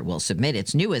 Pfizer will submit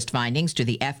its newest findings to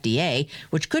the FDA,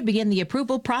 which could begin the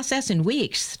approval process in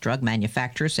weeks. Drug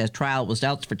manufacturer says trial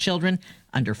results for children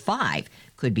under 5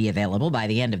 could be available by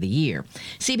the end of the year.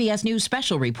 CBS News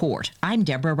Special Report. I'm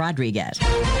Deborah Rodriguez.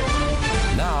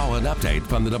 Now an update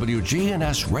from the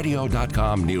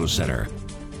WGNSradio.com News Center.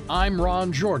 I'm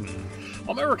Ron Jordan.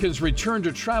 Americans return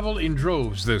to travel in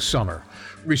droves this summer.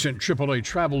 Recent AAA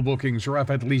travel bookings are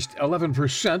up at least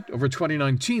 11% over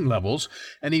 2019 levels,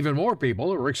 and even more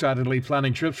people are excitedly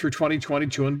planning trips for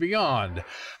 2022 and beyond.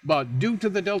 But due to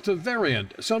the Delta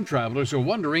variant, some travelers are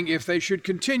wondering if they should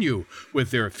continue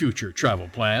with their future travel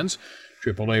plans.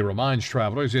 AAA reminds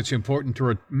travelers it's important to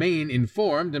remain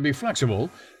informed and be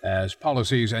flexible as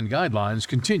policies and guidelines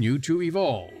continue to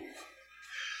evolve.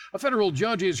 A federal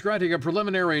judge is granting a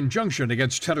preliminary injunction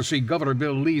against Tennessee Governor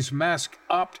Bill Lee's mask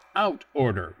opt-out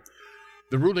order.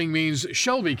 The ruling means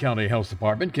Shelby County Health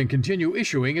Department can continue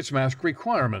issuing its mask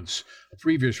requirements. A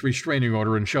previous restraining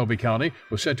order in Shelby County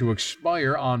was set to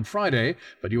expire on Friday,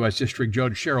 but U.S. District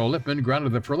Judge Cheryl Lippman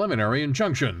granted the preliminary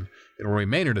injunction. It will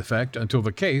remain in effect until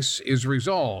the case is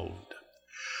resolved.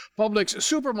 Publix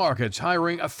supermarkets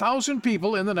hiring 1,000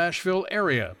 people in the Nashville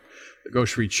area. The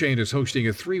grocery chain is hosting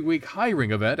a 3-week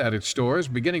hiring event at its stores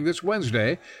beginning this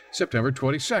Wednesday, September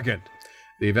 22nd.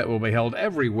 The event will be held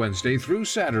every Wednesday through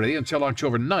Saturday until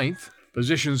October 9th.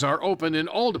 Positions are open in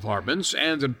all departments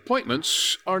and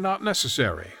appointments are not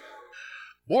necessary.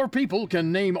 More people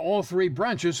can name all 3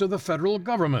 branches of the federal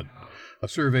government. A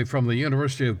survey from the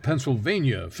University of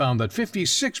Pennsylvania found that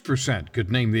 56% could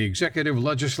name the executive,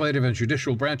 legislative, and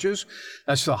judicial branches.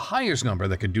 That's the highest number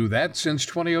that could do that since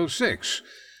 2006.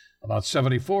 About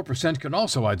 74% can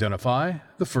also identify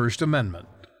the First Amendment.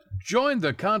 Join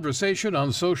the conversation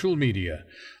on social media.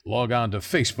 Log on to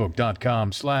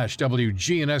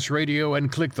facebook.com/WGNS Radio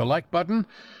and click the like button,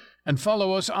 and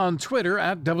follow us on Twitter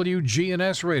at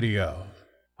WGNS Radio.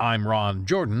 I'm Ron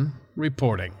Jordan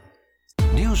reporting.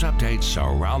 News updates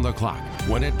around the clock,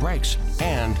 when it breaks,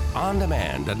 and on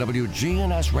demand at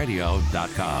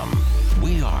WGNSradio.com.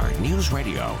 We are News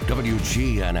Radio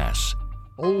WGNS.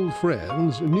 Old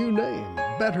friends, new name,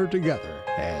 better together,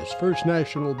 as First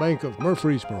National Bank of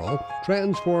Murfreesboro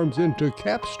transforms into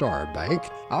Capstar Bank.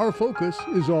 Our focus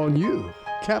is on you.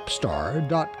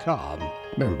 Capstar.com.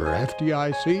 Member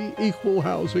FDIC, Equal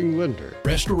Housing Lender.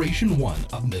 Restoration One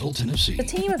of Middle Tennessee. A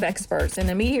team of experts and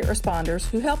immediate responders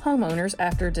who help homeowners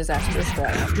after disaster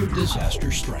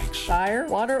strikes. Fire,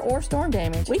 water, or storm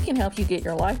damage, we can help you get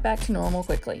your life back to normal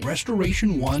quickly.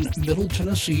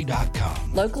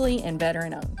 RestorationOneMiddleTennessee.com. Locally and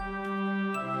veteran owned.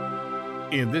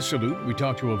 In this salute, we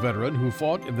talked to a veteran who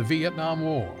fought in the Vietnam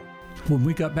War. When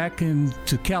we got back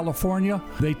into California,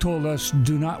 they told us,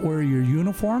 do not wear your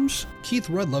uniforms. Keith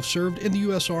Rudloff served in the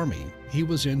U.S. Army. He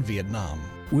was in Vietnam.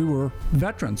 We were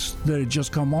veterans that had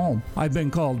just come home. I've been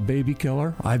called baby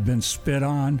killer. I've been spit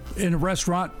on. In a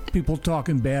restaurant, people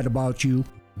talking bad about you.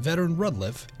 Veteran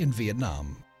Rudloff in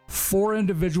Vietnam. 4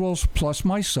 individuals plus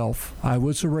myself. I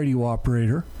was a radio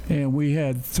operator, and we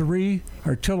had 3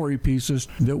 artillery pieces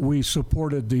that we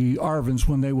supported the ARVNs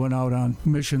when they went out on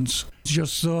missions.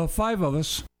 Just 5 of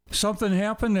us. Something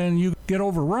happened and you get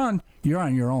overrun, you're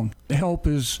on your own. Help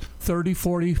is 30,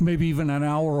 40, maybe even an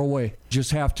hour away.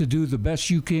 Just have to do the best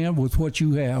you can with what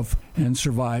you have and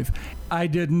survive. I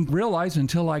didn't realize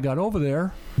until I got over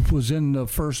there, was in the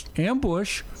first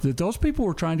ambush, that those people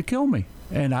were trying to kill me.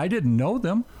 And I didn't know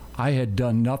them. I had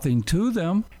done nothing to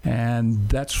them, and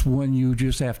that's when you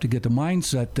just have to get the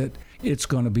mindset that it's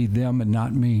going to be them and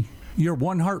not me. You're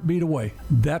one heartbeat away.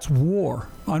 That's war.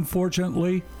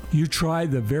 Unfortunately, you try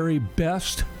the very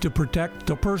best to protect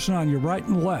the person on your right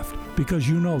and left because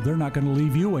you know they're not going to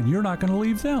leave you and you're not going to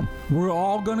leave them. We're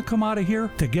all going to come out of here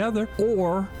together,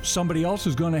 or somebody else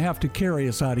is going to have to carry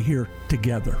us out of here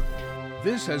together.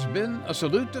 This has been a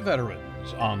Salute to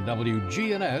Veterans on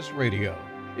WGNS Radio.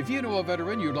 If you know a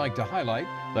veteran you'd like to highlight,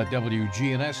 let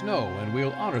WGNS know and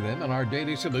we'll honor them in our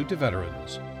daily Salute to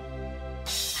Veterans.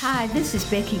 Hi, this is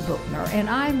Becky Bookner, and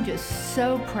I'm just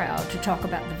so proud to talk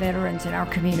about the veterans in our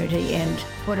community and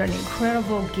what an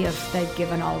incredible gift they've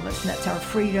given all of us, and that's our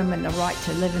freedom and the right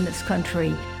to live in this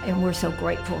country, and we're so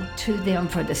grateful to them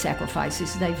for the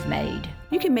sacrifices they've made.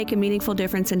 You can make a meaningful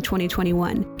difference in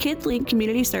 2021. KidLink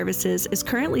Community Services is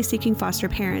currently seeking foster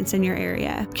parents in your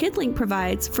area. KidLink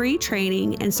provides free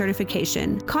training and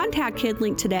certification. Contact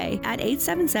KidLink today at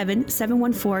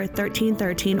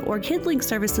 877-714-1313 or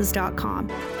kidlinkservices.com.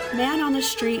 Man on the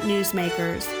Street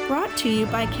Newsmakers, brought to you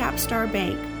by Capstar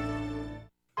Bank.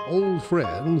 Old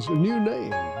friends, new name,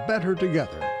 better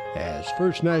together. As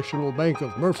First National Bank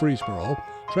of Murfreesboro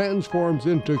transforms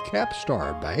into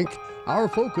Capstar Bank, our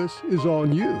focus is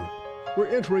on you. We're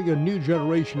entering a new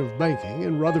generation of banking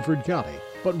in Rutherford County,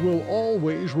 but will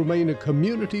always remain a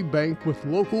community bank with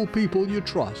local people you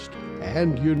trust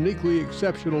and uniquely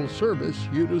exceptional service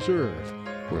you deserve.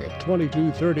 We're at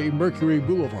 2230 Mercury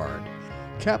Boulevard.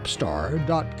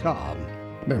 Capstar.com.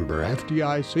 Member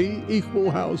FDIC,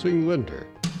 Equal Housing Lender.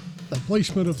 The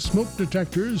placement of smoke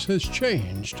detectors has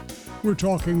changed. We're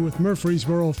talking with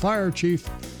Murfreesboro Fire Chief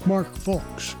Mark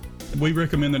Folks. We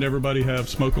recommend that everybody have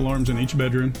smoke alarms in each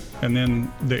bedroom, and then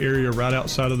the area right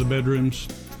outside of the bedrooms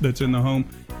that's in the home.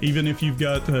 Even if you've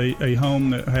got a home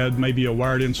that had maybe a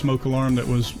wired-in smoke alarm that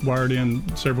was wired in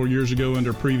several years ago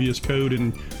under previous code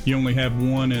and you only have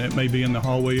one and it may be in the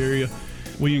hallway area,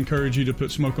 we encourage you to put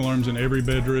smoke alarms in every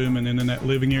bedroom and then in that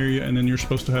living area, and then you're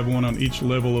supposed to have one on each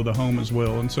level of the home as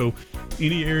well. And so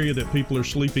any area that people are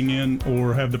sleeping in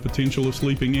or have the potential of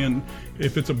sleeping in,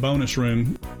 if it's a bonus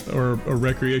room or a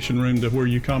recreation room to where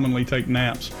you commonly take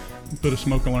naps, put a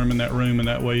smoke alarm in that room, and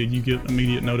that way you get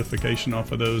immediate notification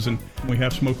off of those. And we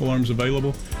have smoke alarms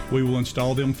available. We will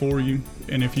install them for you.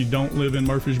 And if you don't live in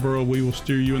Murfreesboro, we will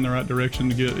steer you in the right direction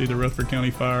to get either Rutherford County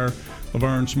Fire,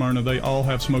 Laverne, Smyrna. They all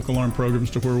have smoke alarm programs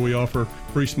to where we offer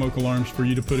free smoke alarms for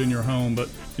you to put in your home. But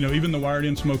even the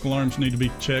wired-in smoke alarms need to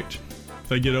be checked. If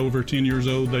they get over 10 years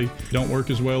old, they don't work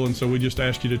as well, and so we just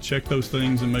ask you to check those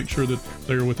things and make sure that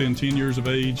they're within 10 years of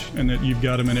age and that you've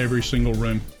got them in every single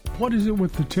room. What is it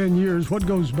with the 10 years? What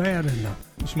goes bad in them?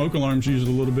 Smoke alarms use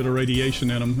a little bit of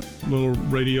radiation in them, a little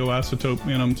radioisotope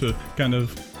in them to kind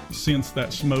of sense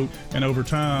that smoke, and over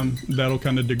time that'll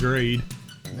kind of degrade.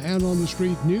 Man on the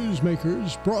Street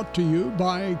Newsmakers, brought to you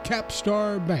by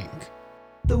Capstar Bank.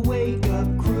 The Wake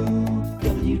Up Crew,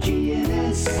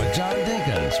 WGNS. With John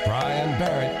Dinkins, Brian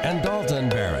Barrett, and Dalton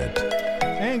Barrett.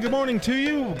 And good morning to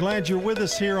you. Glad you're with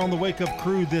us here on the Wake Up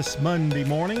Crew this Monday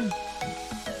morning.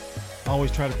 I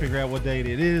always try to figure out what day it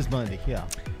is. It is Monday, yeah.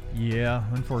 Yeah,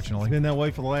 unfortunately. It's been that way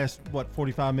for the last,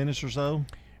 45 minutes or so?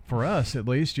 For us, at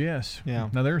least, yes. Yeah.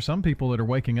 Now, there are some people that are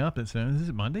waking up and saying, is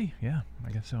it Monday? Yeah,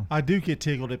 I guess so. I do get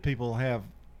tickled that people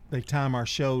they time our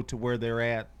show to where they're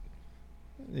at,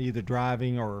 either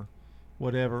driving or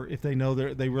whatever. If they know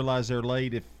they realize they're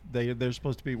late, if they're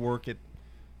supposed to be at work at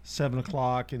 7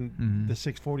 o'clock and the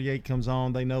 6:48 comes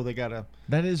on, they know they got to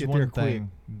That is get one there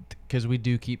thing, because we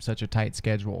do keep such a tight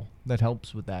schedule. That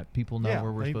helps with that. People know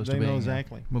where we're supposed to be. They know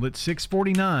exactly. Well, it's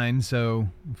 6:49, so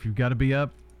if you've got to be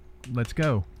up, let's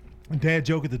go. Dad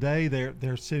joke of the day,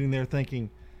 they're sitting there thinking,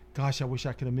 gosh, I wish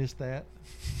I could have missed that.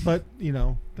 But,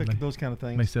 those kind of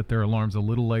things. They set their alarms a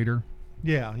little later.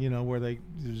 Yeah, where they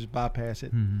just bypass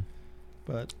it. Mm-hmm.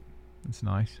 But it's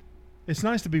nice. It's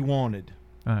nice to be wanted.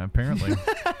 Apparently.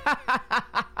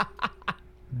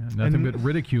 Nothing but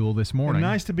ridicule this morning. And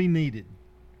nice to be needed.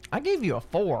 I gave you a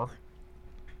 4.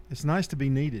 It's nice to be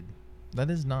needed. That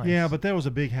is nice. Yeah, but that was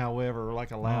a big however,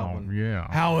 like a loud one.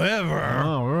 Yeah. However.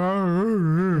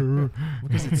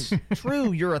 Because it's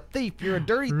true. You're a thief. You're a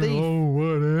dirty thief. Oh,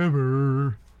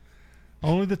 whatever.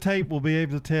 Only the tape will be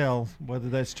able to tell whether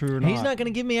that's true or not. He's not going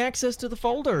to give me access to the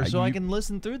folder so I can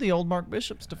listen through the old Mark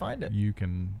Bishops to find it. You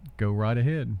can go right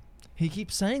ahead. He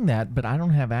keeps saying that, but I don't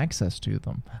have access to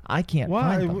them. I can't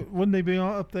find them. Wouldn't they be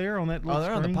up there on that little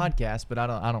they're screen? on the podcast, but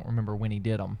I don't remember when he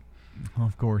did them.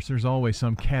 Of course, there's always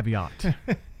some caveat.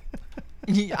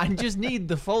 I just need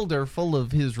the folder full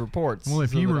of his reports. Well,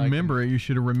 if you remember it, you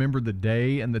should have remembered the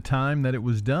day and the time that it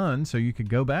was done, so you could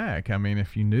go back. I mean,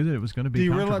 if you knew that it was going to be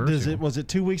controversial. Do you realize? Was it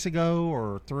 2 weeks ago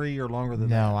or 3 or longer than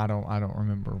that? No, I don't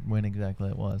remember when exactly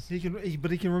it was.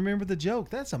 But he can remember the joke.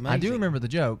 That's amazing. I do remember the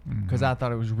joke because I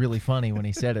thought it was really funny when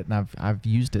he said it, and I've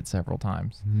used it several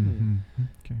times. Mm-hmm.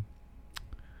 Okay.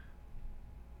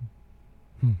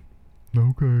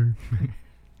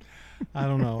 I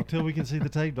don't know. Until we can see the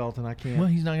tape, Dalton, I can't. Well,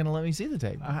 he's not going to let me see the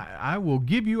tape. I will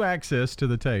give you access to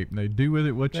the tape. Now, do with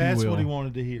it what you will. That's what he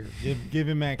wanted to hear. Give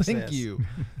him access. Thank you.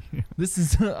 This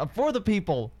is for the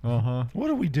people. Uh-huh. What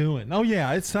are we doing? Oh,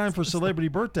 yeah, it's time for celebrity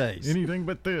birthdays. Anything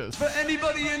but this. For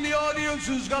anybody in the audience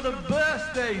who's got a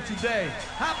birthday today,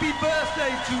 happy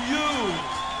birthday to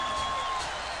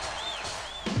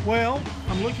you. Well,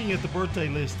 I'm looking at the birthday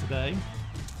list today.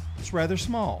 It's rather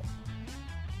small.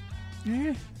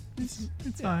 Yeah, it's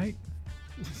all right.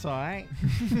 It's all right.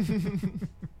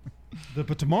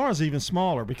 But tomorrow's even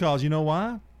smaller because you know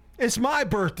why? It's my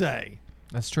birthday.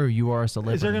 That's true. You are a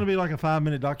celebrity. Is there going to be like a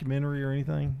 5-minute documentary or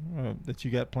anything that you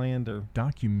got planned? Or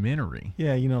documentary?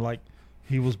 Yeah, like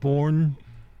he was born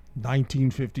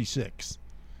 1956.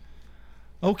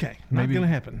 Okay, not going to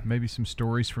happen. Maybe some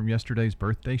stories from yesterday's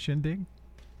birthday shindig?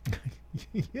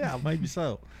 Yeah, maybe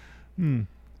so.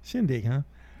 Shindig, huh?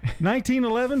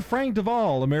 1911, Frank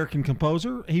Duvall, American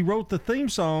composer. He wrote the theme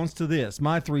songs to this,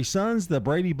 My Three Sons, The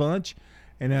Brady Bunch,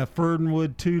 and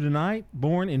Fernwood 2 Tonight,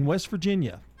 born in West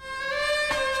Virginia.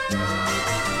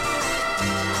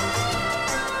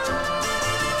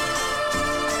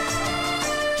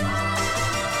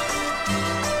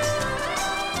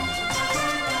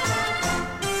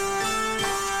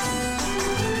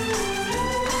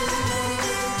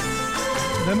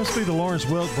 That must be the Lawrence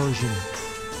Welk version.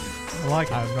 I like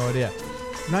it. I have no idea.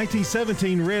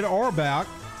 1917, Red Auerbach,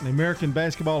 the American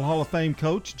Basketball Hall of Fame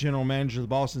coach, general manager of the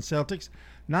Boston Celtics,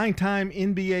 9-time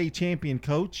NBA champion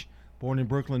coach, born in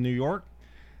Brooklyn, New York.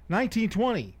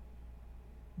 1920,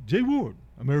 Jay Ward,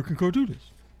 American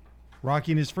cartoonist.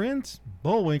 Rocky and His Friends,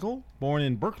 Bullwinkle, born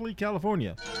in Berkeley,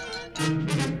 California. Hey,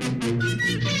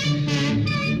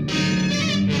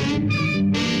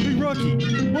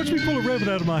 Rocky, watch me pull a rabbit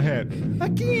out of my hat.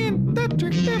 Again, that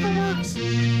trick never works.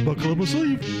 Buckle up my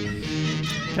sleeve.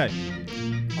 Okay.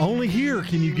 Only here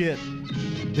can you get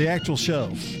the actual show.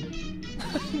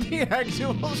 The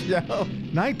actual show.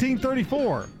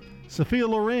 1934. Sophia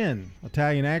Loren,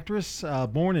 Italian actress,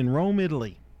 born in Rome,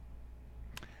 Italy.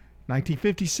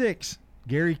 1956.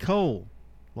 Gary Cole.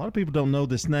 A lot of people don't know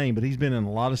this name, but he's been in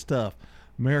a lot of stuff.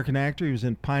 American actor. He was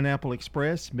in Pineapple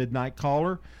Express, Midnight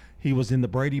Caller. He was in the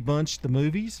Brady Bunch, the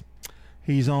movies.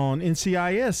 He's on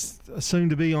NCIS, soon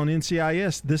to be on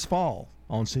NCIS this fall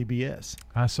on CBS.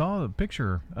 I saw a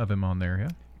picture of him on there, yeah.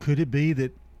 Could it be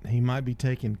that he might be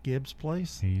taking Gibbs'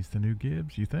 place? He's the new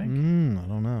Gibbs, you think? I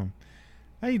don't know.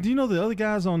 Hey, do you know the other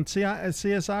guys on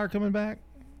CSI are coming back?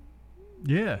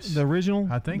 Yes. The original?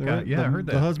 I think, I heard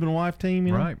that. The husband and wife team,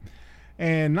 you know? Right.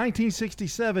 And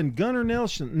 1967, Gunnar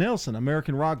Nelson,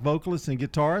 American rock vocalist and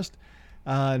guitarist.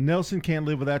 Nelson, Can't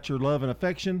Live Without Your Love and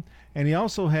Affection. And he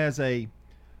also has a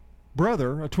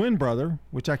brother, a twin brother,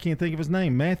 which I can't think of his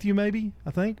name. Matthew, maybe,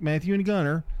 I think. Matthew and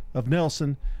Gunnar of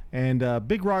Nelson. And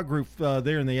big rock group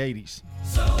there in the 80s.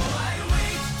 So I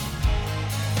wait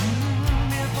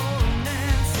for an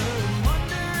answer,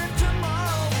 wonder if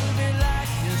tomorrow will be like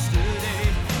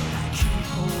yesterday. I keep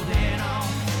holding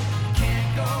on,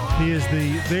 can't go on.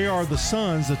 They are the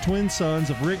sons, the twin sons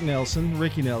of Ricky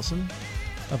Nelson,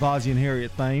 of Ozzie and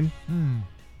Harriet fame.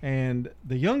 And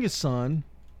the youngest son,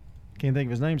 can't think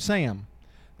of his name, Sam.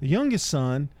 The youngest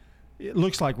son, it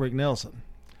looks like Rick Nelson.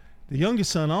 The youngest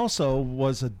son also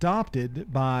was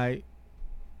adopted by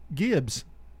Gibbs,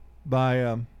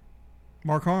 by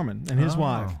Mark Harmon and his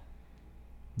wife.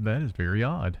 That is very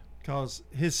odd. Because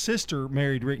his sister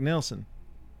married Rick Nelson.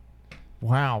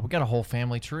 Wow, we got a whole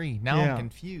family tree. Now I'm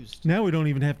confused. Now we don't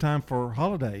even have time for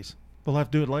holidays. We'll have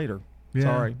to do it later. Yeah.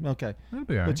 Sorry. Okay. That'll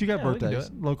be all right. But you got Yeah, we can do birthdays,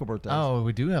 it. local birthdays. Oh,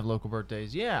 we do have local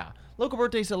birthdays. Yeah. Local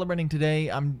birthday celebrating today.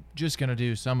 I'm just going to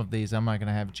do some of these. I'm not going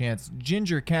to have a chance.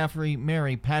 Ginger Caffrey,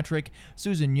 Mary Patrick,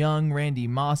 Susan Young, Randy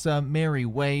Massa, Mary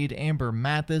Wade, Amber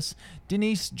Mathis,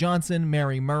 Denise Johnson,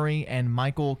 Mary Murray, and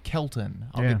Michael Kelton.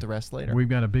 I'll get the rest later. We've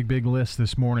got a big list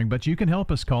this morning, but you can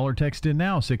help us. Call or text in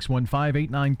now,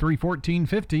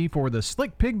 615-893-1450 for the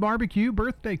Slick Pig Barbecue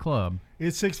Birthday Club.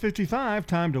 It's 6:55.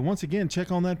 Time to once again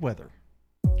check on that weather.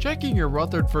 Checking your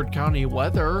Rutherford County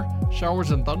weather. Showers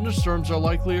and thunderstorms are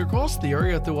likely across the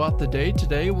area throughout the day.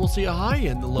 Today we'll see a high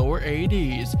in the lower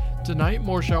 80s. Tonight,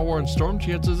 more shower and storm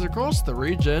chances across the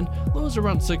region. Lows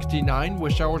around 69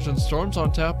 with showers and storms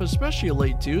on tap, especially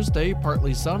late Tuesday,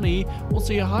 partly sunny. We'll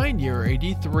see a high near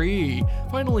 83.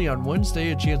 Finally, on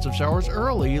Wednesday, a chance of showers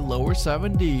early, lower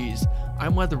 70s.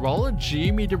 I'm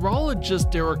meteorologist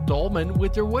Derek Dolman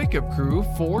with your Wake Up Crew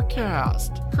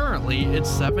forecast. Currently, it's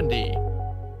 70.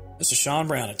 This is Sean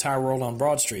Brown at Tire World on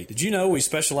Broad Street. Did you know we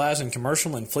specialize in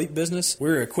commercial and fleet business?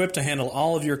 We're equipped to handle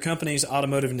all of your company's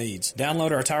automotive needs.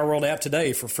 Download our Tire World app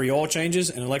today for free oil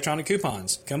changes and electronic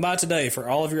coupons. Come by today for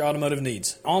all of your automotive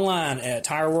needs. Online at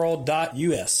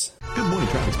tireworld.us. Good morning.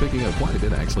 Traffic's picking up quite a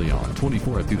bit actually on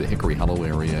 24 through the Hickory Hollow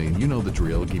area, and you know the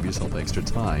drill. Give yourself extra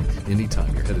time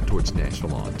anytime you're headed towards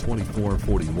Nashville on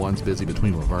 2441's busy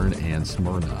between Laverne and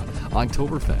Smyrna.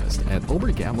 Oktoberfest at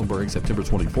Ober Gatlinburg, September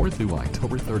 24th through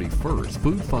October 31st.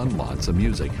 Food, fun, lots of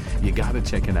music. You got to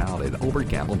check it out at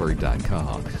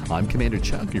obergatlinburg.com. I'm Commander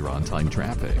Chuck. You're on time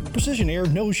traffic. Precision Air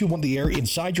knows you want the air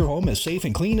inside your home as safe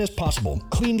and clean as possible.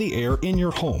 Clean the air in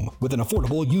your home with an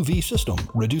affordable UV system,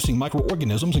 reducing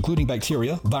microorganisms including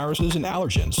bacteria, viruses, and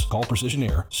allergens. Call Precision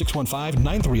Air,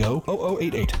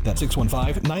 615-930-0088. That's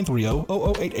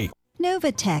 615-930-0088.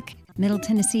 Novatech, Middle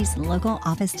Tennessee's local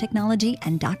office technology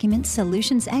and document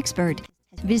solutions expert.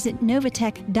 Visit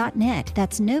Novatech.net.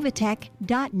 That's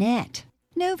Novatech.net.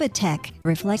 Novatech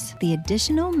reflects the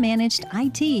additional managed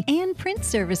IT and print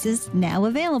services now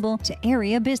available to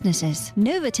area businesses.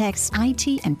 Novatech's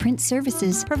IT and print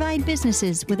services provide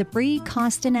businesses with a free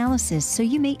cost analysis so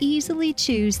you may easily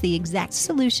choose the exact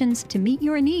solutions to meet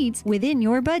your needs within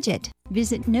your budget.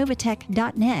 Visit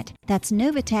Novatech.net. That's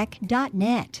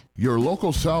Novatech.net. Your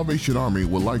local Salvation Army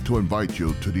would like to invite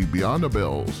you to the Beyond the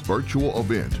Bells virtual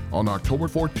event on October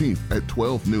 14th at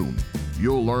 12 noon.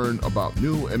 You'll learn about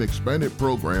new and expanded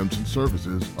programs and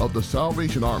services of the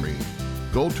Salvation Army.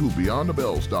 Go to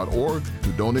beyondthebells.org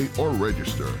to donate or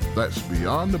register. That's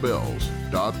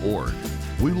beyondthebells.org.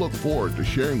 We look forward to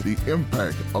sharing the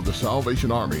impact of the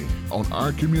Salvation Army on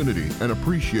our community and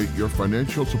appreciate your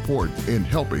financial support in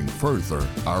helping further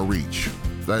our reach.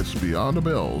 That's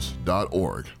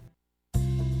beyondthebells.org.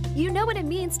 You know what it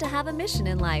means to have a mission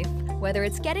in life. Whether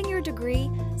it's getting your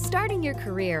degree, starting your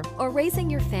career, or raising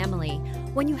your family,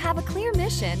 when you have a clear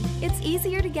mission, it's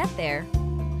easier to get there.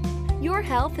 Your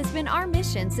health has been our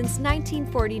mission since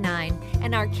 1949,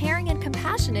 and our caring and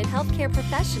compassionate healthcare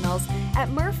professionals at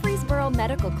Murfreesboro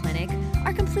Medical Clinic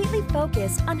are completely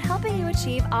focused on helping you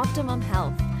achieve optimum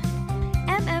health.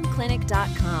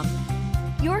 mmclinic.com.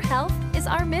 Your health is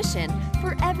our mission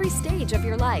for every stage of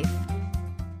your life.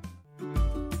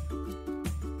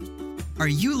 Are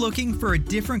you looking for a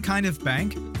different kind of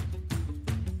bank?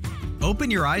 Open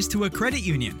your eyes to a credit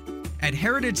union. At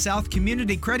Heritage South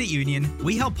Community Credit Union,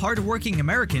 we help hardworking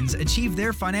Americans achieve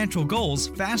their financial goals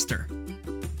faster.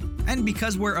 And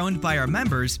because we're owned by our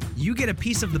members, you get a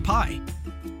piece of the pie.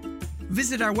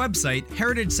 Visit our website,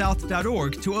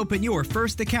 heritagesouth.org, to open your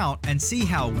first account and see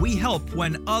how we help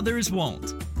when others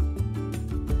won't.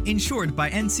 Insured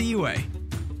by NCUA.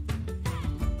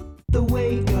 The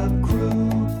Wake Up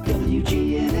Crew,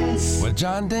 WGNS. With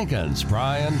John Dinkins,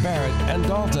 Brian Barrett, and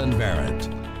Dalton Barrett.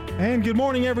 And good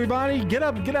morning, everybody. Get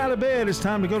up, get out of bed. It's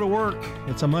time to go to work.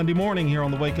 It's a Monday morning here on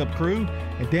the Wake Up Crew.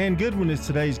 And Dan Goodwin is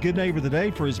today's Good Neighbor of the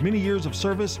Day for his many years of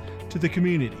service to the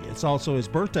community. It's also his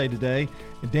birthday today.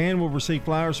 And Dan will receive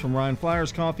flowers from Ryan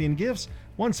Flowers Coffee and Gifts,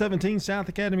 117 South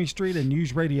Academy Street, and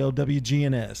News Radio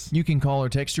WGNS. You can call or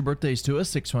text your birthdays to us,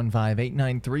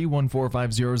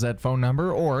 615-893-1450 is that phone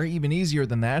number, or even easier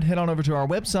than that, head on over to our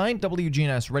website,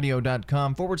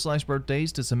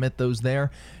 WGNSradio.com/birthdays to submit those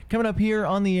there. Coming up here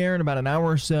on the air in about an hour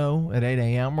or so at 8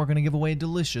 a.m., we're going to give away a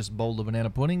delicious bowl of banana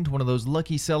pudding to one of those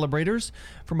lucky celebrators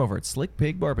from over at Slick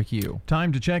Pig Barbecue.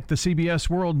 Time to check the CBS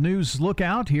World News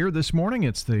Lookout here this morning.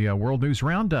 It's the World News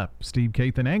Roundup. Steve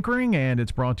Kathan anchoring, and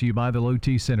it's brought to you by the Low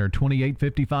T Center,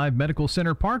 2855 Medical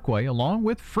Center Parkway, along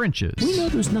with French's. We know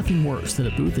there's nothing worse than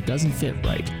a booth that doesn't fit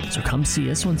right. So come see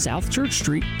us on South Church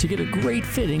Street to get a great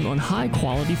fitting on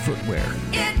high-quality footwear.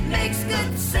 It makes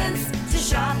good sense to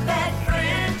shop at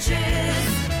French's.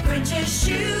 French's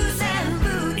Shoes and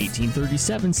Boots.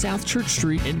 1837 South Church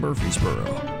Street in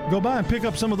Murfreesboro. Go by and pick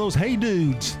up some of those Hey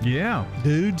Dudes. Yeah.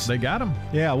 Dudes. They got them.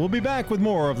 Yeah, we'll be back with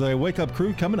more of the Wake Up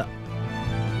Crew coming up.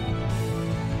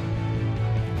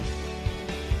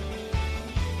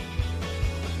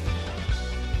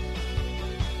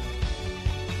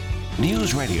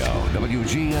 News Radio,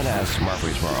 WGNS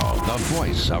Murfreesboro, the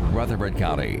voice of Rutherford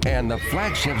County, and the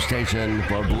flagship station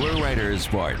for Blue Raiders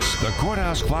sports. The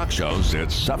Courthouse Clock shows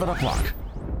it's 7 o'clock.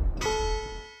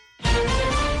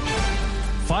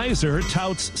 Pfizer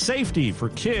touts safety for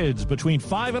kids between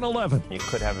 5 and 11. You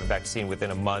could have a vaccine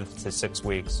within a month to 6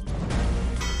 weeks.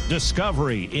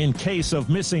 Discovery in case of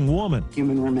missing woman.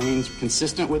 Human remains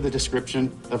consistent with the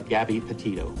description of Gabby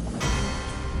Petito.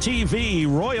 TV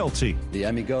royalty. The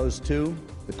Emmy goes to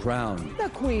The Crown. The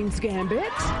Queen's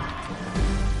Gambit.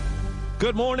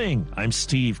 Good morning. I'm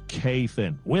Steve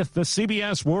Kathan with the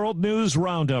CBS World News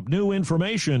Roundup. New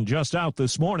information just out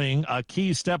this morning, a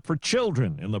key step for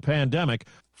children in the pandemic.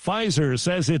 Pfizer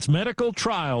says its medical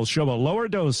trials show a lower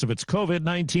dose of its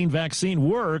COVID-19 vaccine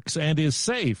works and is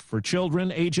safe for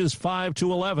children ages 5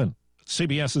 to 11.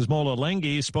 CBS's Mola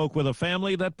Lenghi spoke with a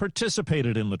family that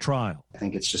participated in the trial. I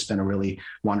think it's just been a really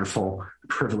wonderful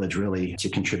privilege, really, to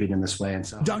contribute in this way. And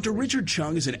so, Dr. Richard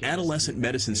Chung is an adolescent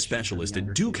medicine specialist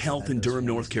at Duke Health in Durham,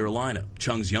 North Carolina.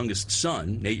 Chung's youngest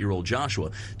son, 8-year-old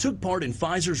Joshua, took part in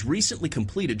Pfizer's recently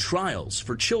completed trials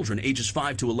for children ages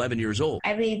 5 to 11 years old.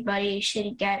 Everybody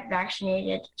should get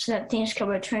vaccinated so that things can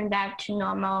return back to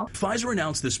normal. Pfizer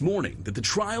announced this morning that the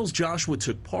trials Joshua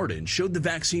took part in showed the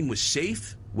vaccine was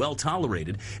safe, well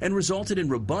tolerated, and resulted in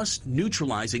robust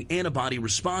neutralizing antibody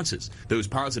responses. Those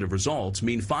positive results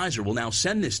mean Pfizer will now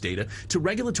send this data to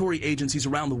regulatory agencies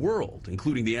around the world,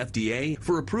 including the FDA,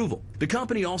 for approval. The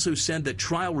company also said that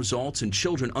trial results in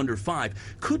children under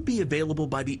 5 could be available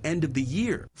by the end of the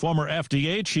year. Former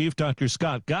FDA chief Dr.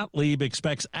 Scott Gottlieb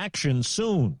expects action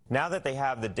soon. Now that they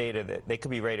have the data, that they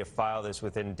could be ready to file this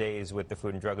within days with the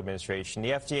Food and Drug Administration.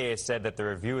 The FDA has said that the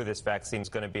review of this vaccine is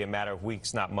going to be a matter of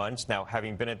weeks, not months. Now,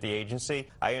 having been at the agency,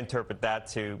 I interpret that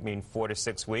to mean 4 to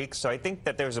 6 weeks. So I think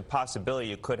that there's a possibility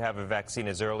you could have a vaccine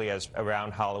as early as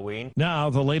around Halloween.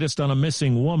 Now, the latest on a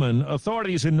missing woman.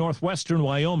 Authorities in northwestern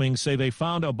Wyoming say they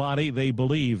found a body they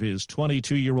believe is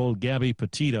 22-year-old Gabby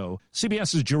Petito.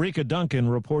 CBS's Jerika Duncan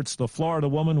reports the Florida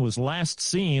woman was last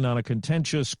seen on a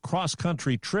contentious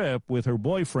cross-country trip with her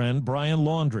boyfriend, Brian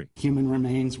Laundrie. human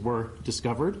remains were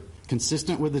discovered,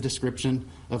 consistent with the description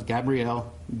of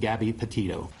Gabrielle Gabby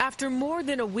Petito. After more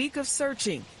than a week of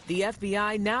searching, the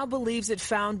FBI now believes it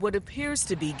found what appears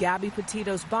to be Gabby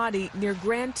Petito's body near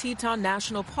Grand Teton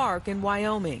National Park in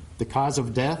Wyoming. The cause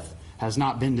of death has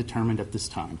not been determined at this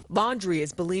time. Laundrie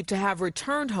is believed to have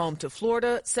returned home to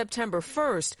Florida September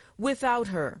 1st without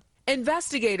her.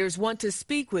 Investigators want to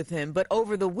speak with him, but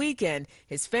over the weekend,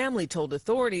 his family told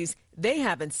authorities they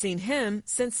haven't seen him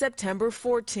since September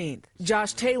 14th.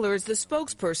 Josh Taylor is the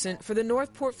spokesperson for the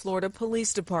Northport, Florida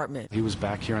Police Department. He was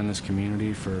back here in this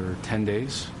community for 10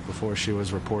 days before she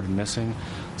was reported missing.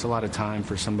 It's a lot of time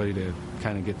for somebody to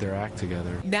kind of get their act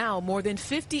together. Now, more than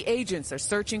 50 agents are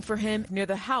searching for him near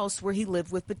the house where he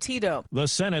lived with Petito. The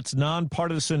Senate's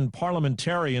nonpartisan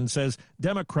parliamentarian says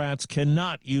Democrats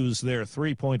cannot use their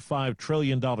 $3.5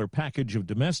 trillion package of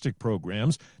domestic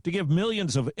programs to give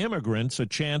millions of immigrants a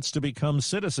chance to become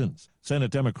citizens.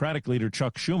 Senate Democratic leader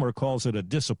Chuck Schumer calls it a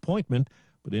disappointment,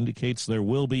 but indicates there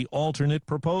will be alternate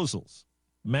proposals.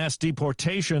 Mass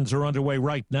deportations are underway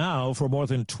right now for more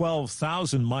than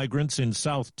 12,000 migrants in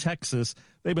South Texas.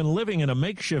 They've been living in a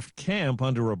makeshift camp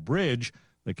under a bridge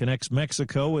that connects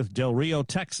Mexico with Del Rio,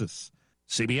 Texas.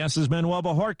 CBS's Manuel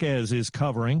Bojorquez is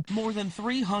covering. More than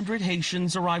 300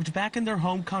 Haitians arrived back in their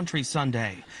home country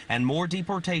Sunday, and more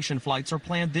deportation flights are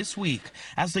planned this week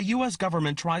as the U.S.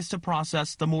 government tries to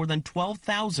process the more than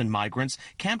 12,000 migrants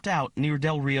camped out near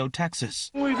Del Rio,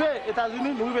 Texas. One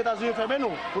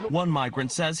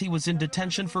migrant says he was in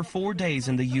detention for 4 days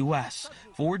in the U.S.,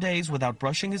 4 days without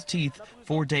brushing his teeth,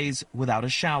 4 days without a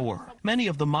shower. Many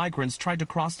of the migrants tried to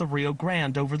cross the Rio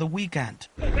Grande over the weekend,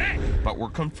 but were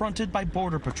confronted by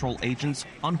Border Patrol agents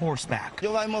on horseback.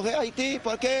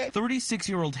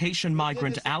 36-year-old Haitian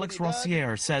migrant Alex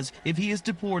Rossier says if he is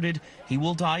deported, he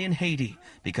will die in Haiti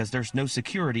because there's no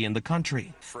security in the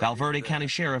country. Valverde County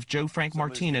Sheriff Joe Frank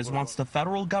Martinez wants the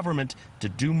federal government to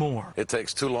do more. It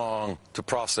takes too long to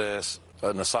process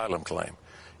an asylum claim.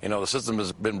 You know, the system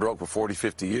has been broke for 40,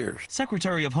 50 years.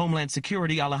 Secretary of Homeland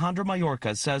Security Alejandro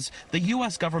Mayorkas says the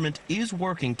U.S. government is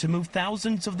working to move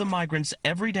thousands of the migrants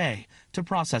every day to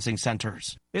processing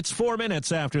centers. It's 4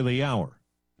 minutes after the hour.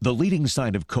 The leading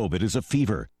sign of COVID is a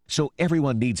fever, so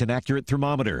everyone needs an accurate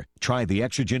thermometer. Try the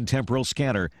Exergen temporal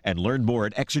scanner and learn more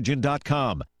at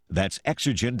Exergen.com. That's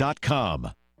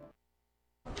Exergen.com.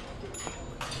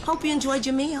 Hope you enjoyed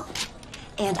your meal.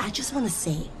 And I just want to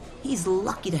say, he's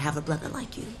lucky to have a brother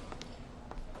like you.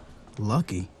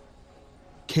 Lucky?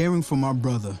 Caring for my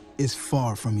brother is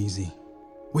far from easy.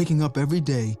 Waking up every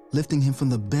day, lifting him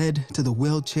from the bed to the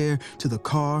wheelchair to the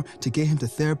car to get him to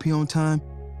therapy on time,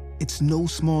 it's no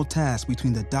small task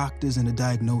between the doctors and the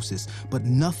diagnosis, but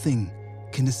nothing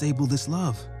can disable this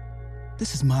love.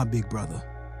 This is my big brother,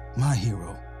 my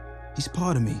hero. He's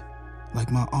part of me, like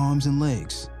my arms and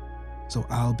legs. So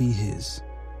I'll be his.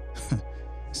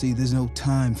 See, there's no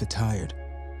time for tired.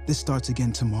 This starts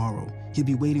again tomorrow. He'll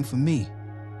be waiting for me.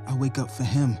 I wake up for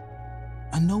him.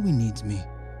 I know he needs me,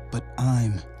 but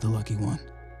I'm the lucky one.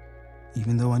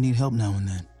 Even though I need help now and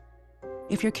then.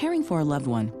 If you're caring for a loved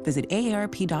one, visit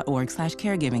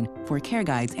aarp.org/caregiving for care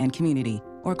guides and community,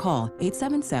 or call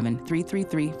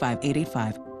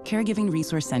 877-333-5885. Caregiving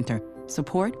Resource Center.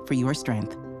 Support for your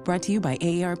strength. Brought to you by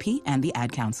AARP and the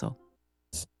Ad Council.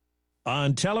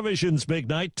 On television's big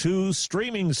night, 2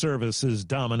 streaming services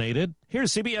dominated.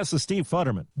 Here's CBS's Steve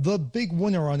Futterman. The big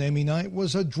winner on Emmy night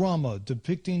was a drama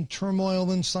depicting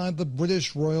turmoil inside the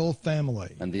British royal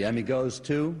family. And the Emmy goes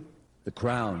to The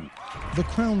Crown. The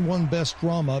Crown won Best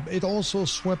Drama. It also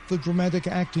swept the Dramatic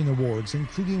Acting Awards,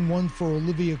 including one for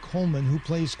Olivia Colman, who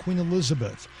plays Queen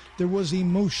Elizabeth. There was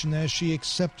emotion as she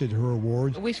accepted her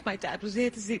award. I wish my dad was here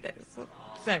to see this.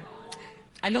 So,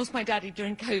 I lost my daddy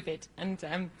during COVID,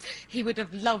 and he would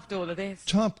have loved all of this.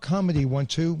 Top comedy went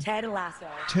to Ted Lasso.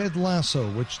 Ted Lasso,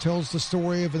 which tells the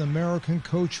story of an American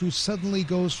coach who suddenly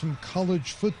goes from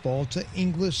college football to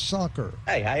English soccer.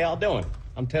 Hey, how y'all doing?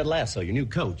 I'm Ted Lasso, your new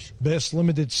coach. Best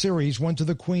Limited Series went to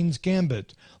The Queen's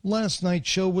Gambit. Last night's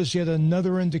show was yet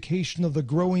another indication of the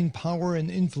growing power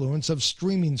and influence of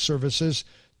streaming services.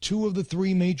 2 of the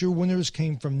 3 major winners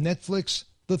came from Netflix,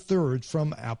 the 3rd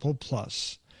from Apple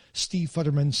Plus. Steve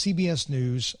Futterman, CBS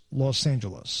News, Los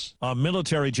Angeles. A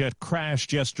military jet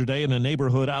crashed yesterday in a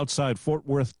neighborhood outside Fort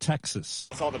Worth, Texas.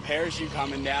 I saw the parachute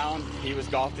coming down. He was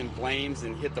engulfed in flames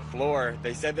and hit the floor.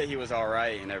 They said that he was all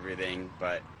right and everything,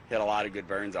 but he had a lot of good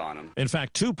burns on him. In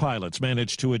fact, 2 pilots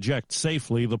managed to eject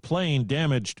safely. The plane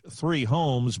damaged 3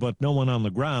 homes, but no one on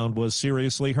the ground was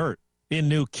seriously hurt. In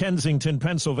New Kensington,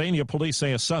 Pennsylvania, police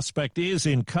say a suspect is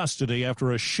in custody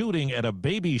after a shooting at a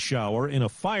baby shower in a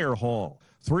fire hall.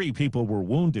 3 people were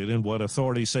wounded in what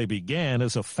authorities say began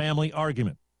as a family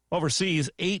argument. Overseas,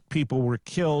 8 people were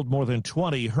killed, more than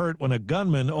 20 hurt when a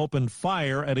gunman opened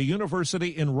fire at a university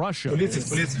in Russia.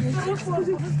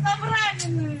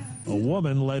 A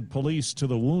woman led police to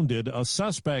the wounded. A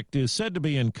suspect is said to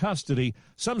be in custody.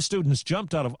 Some students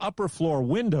jumped out of upper floor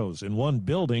windows in one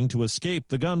building to escape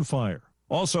the gunfire.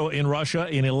 Also in Russia,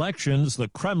 in elections, the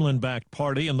Kremlin-backed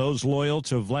party and those loyal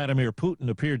to Vladimir Putin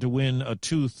appeared to win a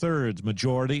 2/3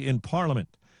 majority in parliament.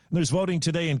 And there's voting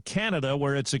today in Canada,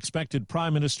 where it's expected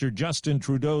Prime Minister Justin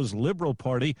Trudeau's Liberal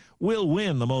Party will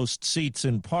win the most seats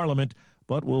in parliament,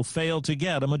 but will fail to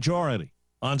get a majority.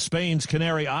 On Spain's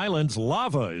Canary Islands,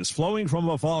 lava is flowing from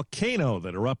a volcano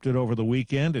that erupted over the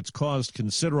weekend. It's caused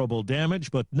considerable damage,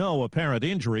 but no apparent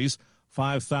injuries.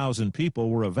 5,000 people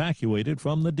were evacuated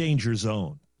from the danger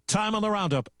zone. Time on the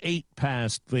roundup, 8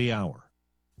 past the hour.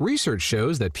 Research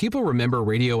shows that people remember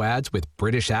radio ads with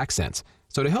British accents.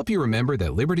 So to help you remember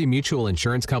that Liberty Mutual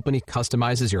Insurance Company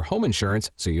customizes your home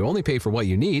insurance so you only pay for what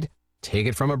you need, take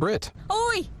it from a Brit.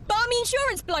 Oi, barmy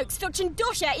insurance bloke touching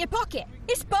dosh out your pocket.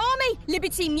 It's barmy.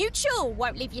 Liberty Mutual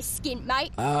won't leave you skint,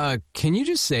 mate. Can you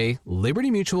just say Liberty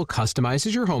Mutual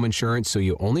customizes your home insurance so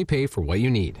you only pay for what you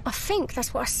need? I think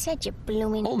that's what I said, you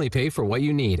blooming... Only pay for what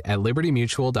you need at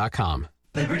libertymutual.com.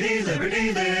 Liberty,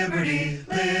 liberty, liberty,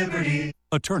 liberty.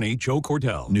 Attorney Joe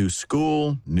Cordell. New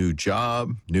school, new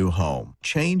job, new home.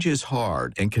 Change is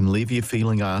hard and can leave you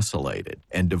feeling isolated.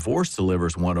 And divorce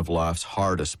delivers one of life's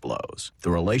hardest blows. The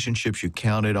relationships you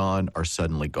counted on are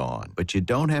suddenly gone. But you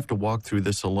don't have to walk through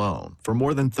this alone. For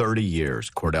more than 30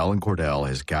 years, Cordell & Cordell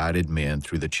has guided men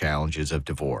through the challenges of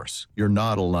divorce. You're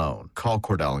not alone. Call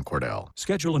Cordell & Cordell.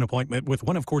 Schedule an appointment with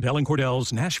one of Cordell &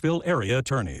 Cordell's Nashville area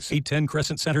attorneys. 810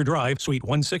 Crescent Center Drive, Suite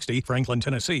 160, Franklin,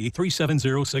 Tennessee,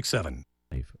 37067.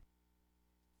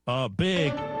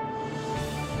 Big.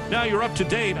 Now you're up to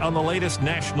date on the latest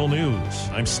national news.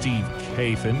 I'm Steve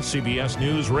Kathan, CBS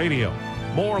News Radio.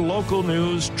 More local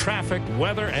news, traffic,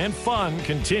 weather, and fun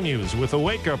continues with the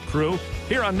Wake Up Crew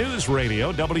here on News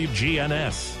Radio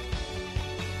WGNS.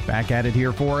 Back at it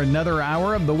here for another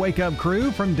hour of the Wake Up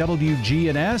Crew from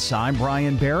WGNS. I'm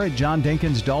Brian Barrett, John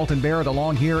Dinkins, Dalton Barrett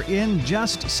along here in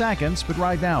just seconds. But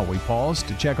right now we pause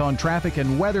to check on traffic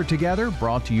and weather together,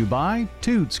 brought to you by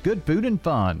Toots Good Food and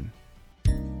Fun.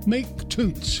 Make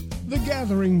Toots the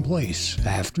gathering place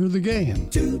after the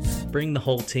game. Toots. Bring the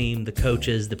whole team, the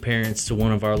coaches, the parents to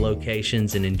one of our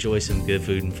locations and enjoy some good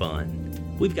food and fun.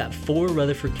 We've got 4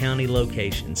 Rutherford County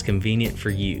locations convenient for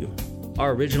you.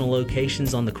 Our original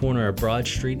location's on the corner of Broad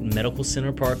Street and Medical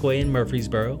Center Parkway in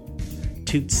Murfreesboro.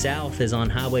 Toots South is on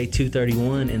Highway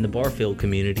 231 in the Barfield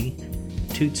community.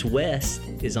 Toots West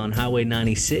is on Highway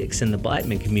 96 in the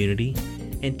Blackman community.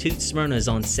 And Toots Smyrna is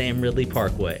on Sam Ridley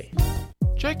Parkway.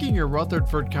 Checking your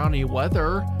Rutherford County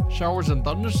weather. Showers and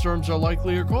thunderstorms are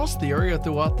likely across the area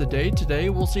throughout the day.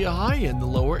 Today, we'll see a high in the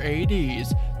lower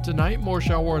 80s. Tonight, more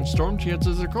shower and storm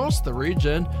chances across the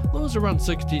region. Lows around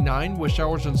 69 with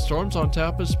showers and storms on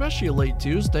tap, especially late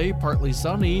Tuesday. Partly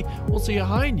sunny. We'll see a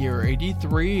high near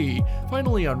 83.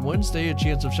 Finally, on Wednesday, a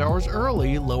chance of showers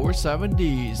early, lower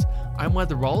 70s. I'm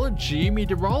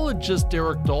meteorologist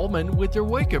Derek Dolman with your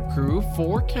Wake Up Crew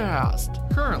forecast.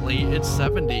 Currently, it's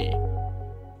 70.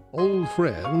 Old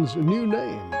friends, new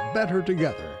name, better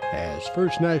together, as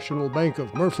First National Bank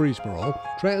of Murfreesboro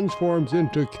transforms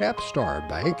into Capstar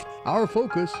Bank. Our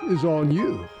focus is on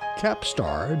you.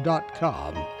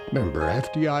 Capstar.com. Member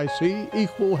FDIC,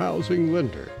 equal housing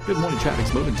lender. Good morning.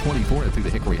 Traffic's moving 24 through the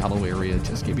Hickory Hollow area.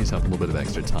 Just give yourself a little bit of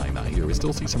extra time out here. We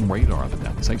still see some radar up and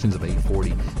down sections of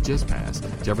 840 just past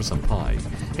Jefferson Pike.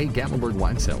 Hey, Gatlinburg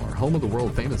Wine Cellar, home of the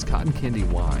world famous cotton candy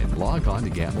wine. Log on to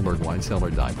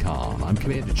GatlinburgWineCellar.com. I'm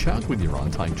Commander Chuck with your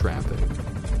on-time traffic.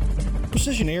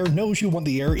 Precision Air knows you want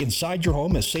the air inside your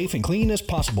home as safe and clean as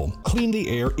possible. Clean the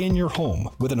air in your home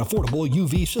with an affordable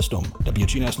UV system.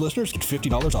 WGNS listeners get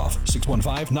 $50 off.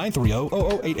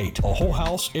 615-930-0088. A whole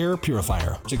house air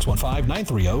purifier.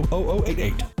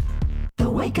 615-930-0088. The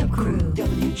Wake Up Crew,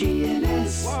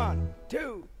 WGNS. 1,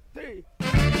 2, 3.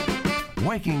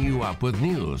 Waking you up with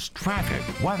news, traffic,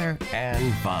 weather,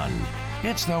 and fun.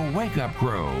 It's the Wake Up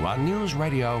Crew on News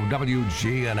Radio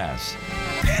WGNS.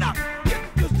 Get up! Get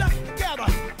yourself together!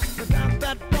 Without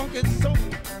that funky soul.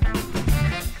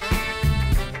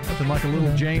 Nothing like a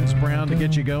little James Brown to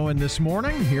get you going this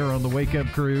morning here on the Wake Up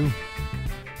Crew.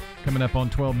 Coming up on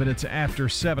 12 minutes after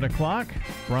 7 o'clock.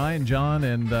 Brian, John,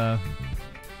 and the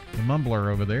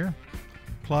mumbler over there.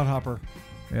 Clodhopper.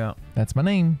 Yeah. That's my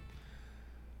name.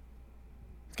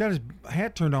 He's got his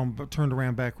hat turned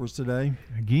around backwards today.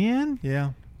 Again?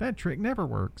 Yeah. That trick never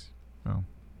works. Oh.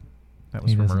 That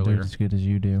was He from doesn't earlier. do it as good as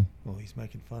you do. Well, he's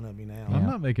making fun of me now. I'm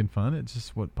not making fun. It's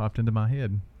just what popped into my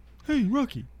head. Hey,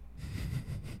 Rocky.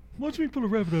 Watch me pull a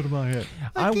rabbit out of my hat.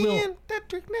 That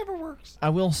trick never works. I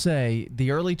will say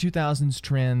the early 2000s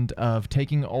trend of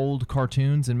taking old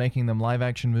cartoons and making them live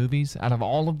action movies, out of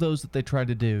all of those that they tried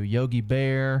to do, Yogi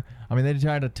Bear, I mean, they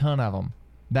tried a ton of them.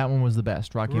 That one was the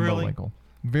best, Rocky and Bullwinkle.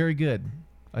 Very good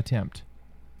attempt.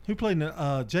 Who played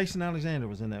Jason Alexander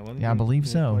was in that one? Yeah, I believe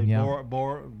so. Yeah.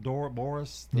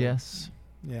 Boris. Yes.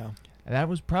 Yeah. That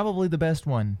was probably the best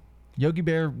one. Yogi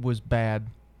Bear was bad.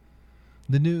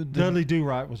 Dudley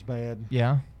Do-Right was bad.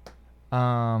 Yeah.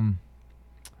 What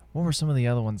were some of the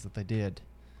other ones that they did?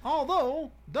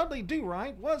 Although Dudley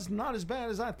Do-Right was not as bad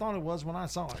as I thought it was when I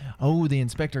saw it. Oh, the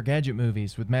Inspector Gadget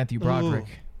movies with Matthew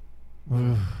Broderick.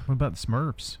 What about the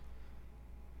Smurfs?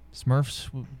 Smurfs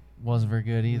wasn't very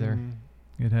good either.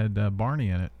 It had Barney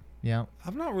in it. Yeah.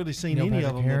 I've not really seen Neil any Patrick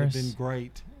of them Harris. that have been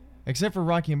great. Except for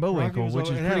Rocky and Bullwinkle,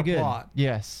 which is pretty good. Plot.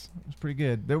 Yes, it was pretty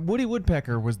good. The Woody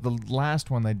Woodpecker was the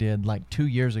last one they did like 2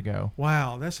 years ago.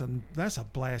 Wow, that's a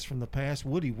blast from the past.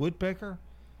 Woody Woodpecker.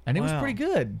 And it was pretty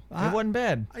good. It wasn't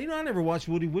bad. I never watched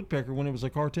Woody Woodpecker when it was a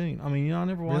cartoon. I mean, I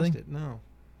never watched it. No.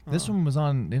 This one was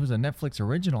on. It was a Netflix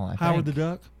original. I think. Howard the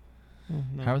Duck.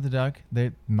 No. Howard the Duck.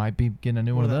 They might be getting a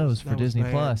new one of those for Disney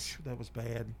Plus. That was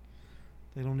bad.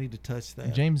 They don't need to touch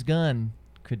that. James Gunn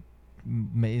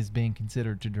is being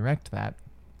considered to direct that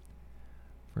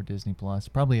for Disney Plus.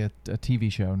 Probably a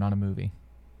TV show, not a movie.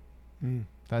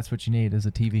 That's what you need is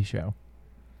a TV show.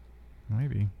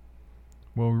 Maybe.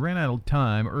 Well, we ran out of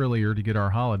time earlier to get our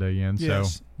holiday in, so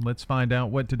let's find out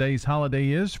what today's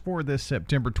holiday is for this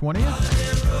September 20th.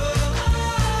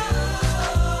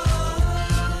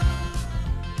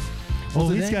 Well,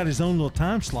 he's got his own little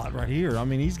time slot right here. I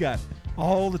mean, he's got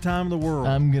all the time in the world.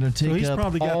 I'm going to take So he's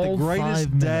probably got the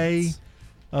greatest day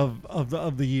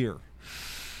of the year.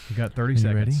 You got 30 Are you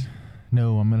seconds. ready?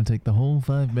 No, I'm going to take the whole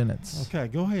 5 minutes. Okay,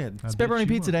 go ahead. It's Pepperoni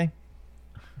Pizza Day.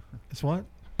 It's what?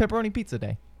 Pepperoni Pizza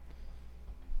Day.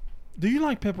 Do you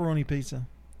like pepperoni pizza?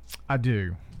 I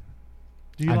do.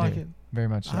 Do you like it? Very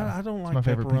much so. I don't like my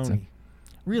favorite pepperoni. pizza.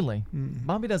 Really?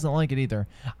 Bobby doesn't like it either.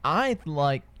 I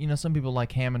like, some people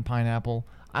like ham and pineapple.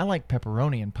 I like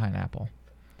pepperoni and pineapple.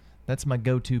 That's my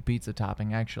go-to pizza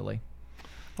topping, actually.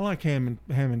 I like ham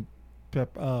and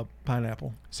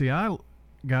pineapple. See, I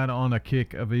got on a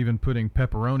kick of even putting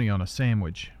pepperoni on a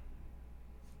sandwich.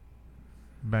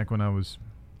 Back when I was,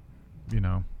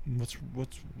 yeah.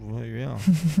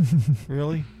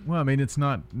 Really? Well, I mean, it's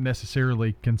not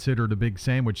necessarily considered a big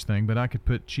sandwich thing, but I could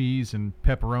put cheese and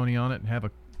pepperoni on it and have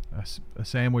a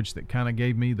sandwich that kind of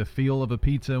gave me the feel of a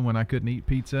pizza when I couldn't eat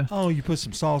pizza. Oh, you put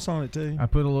some sauce on it too? I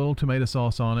put a little tomato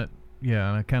sauce on it. Yeah,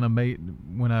 and I kind of made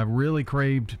when I really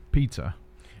craved pizza.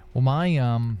 Well,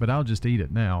 my but I'll just eat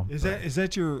it now. Is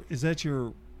that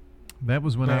your That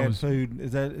was when bad I was food?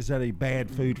 Is that a bad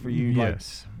food for you?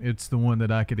 Yes, it's the one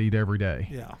that I could eat every day.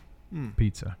 Yeah.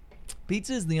 Pizza.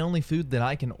 Pizza is the only food that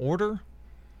I can order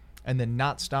and then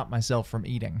not stop myself from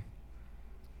eating.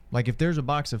 Like if there's a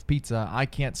box of pizza, I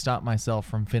can't stop myself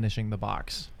from finishing the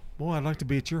box. Boy, I'd like to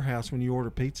be at your house when you order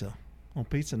pizza on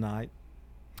pizza night.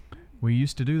 We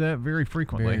used to do that very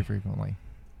frequently. Very frequently.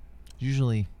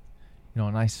 Usually,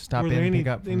 a nice stop Were in there and pick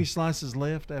up. any slices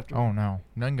left after? Oh no,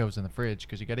 none goes in the fridge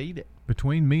because you got to eat it.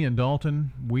 Between me and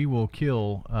Dalton, we will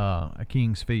kill a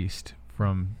King's Feast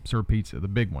from Sir Pizza, the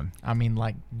big one. I mean,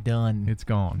 like done. It's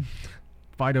gone.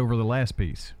 Fight over the last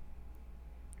piece.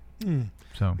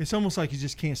 So it's almost like you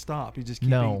just can't stop. You just keep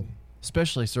no, eating.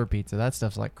 Especially Sir Pizza. That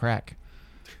stuff's like crack.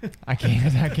 I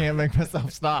can't make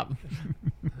myself stop.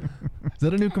 Is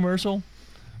that a new commercial?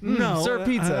 No, Sir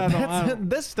Pizza. I don't.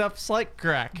 This stuff's like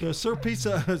crack. The Sir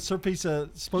Pizza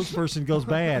spokesperson goes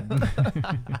bad,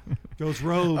 goes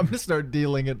rogue. I'm gonna start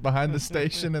dealing it behind the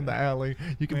station in the alley.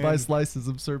 You can buy slices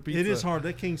of Sir Pizza. It is hard.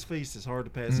 That King's Feast is hard to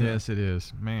pass up. Yes, it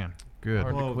is. Man, good.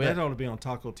 Well, that ought to be on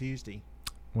Taco Tuesday.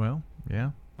 Well,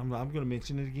 yeah. I'm going to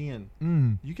mention it again.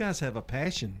 Mm. You guys have a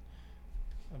passion.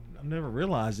 I've never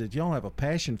realized that y'all have a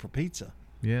passion for pizza.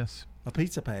 Yes. A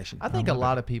pizza passion. I think a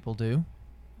lot of people do.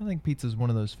 I think pizza is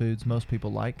one of those foods most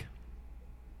people like.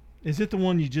 Is it the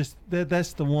one you just?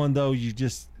 That's the one though.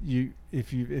 If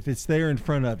it's there in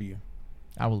front of you,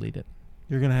 I will eat it.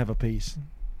 You're gonna have a piece.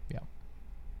 Yeah.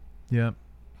 Yeah.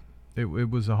 It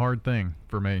was a hard thing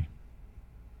for me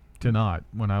to not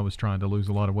when I was trying to lose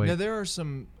a lot of weight. Now there are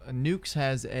some. Nukes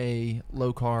has a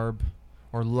low carb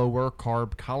or lower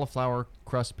carb cauliflower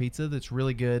crust pizza that's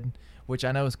really good. Which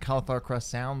I know is cauliflower crust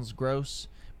sounds gross,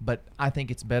 but I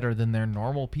think it's better than their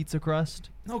normal pizza crust.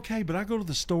 Okay, but I go to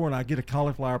the store and I get a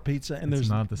cauliflower pizza, and It's there's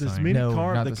not the same. many No,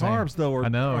 carbs. not The the same. carbs though are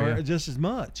yeah. just as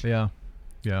much. Yeah.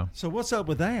 Yeah. So what's up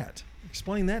with that?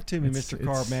 Explain that to me, Mr.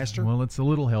 Carb Master. Well, it's a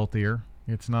little healthier.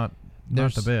 It's not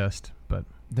the best, but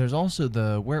there's also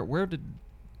the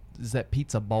is that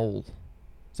pizza bowl?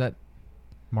 Is that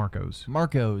Marco's?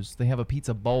 Marco's. They have a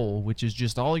pizza bowl, which is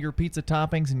just all your pizza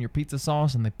toppings and your pizza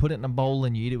sauce, and they put it in a bowl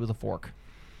and you eat it with a fork,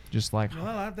 just like.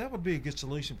 Well, that would be a good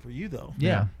solution for you, though.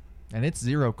 Yeah, and it's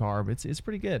zero carb. It's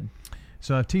pretty good.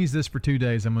 So I've teased this for 2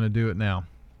 days. I'm going to do it now.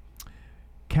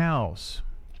 Cows.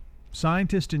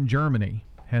 Scientists in Germany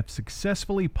have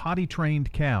successfully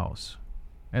potty-trained cows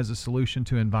as a solution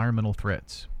to environmental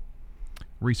threats.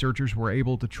 Researchers were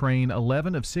able to train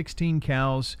 11 of 16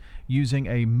 cows using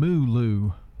a moo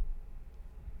loo.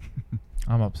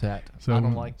 I'm upset. So, I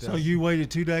don't like this. So you waited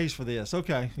 2 days for this.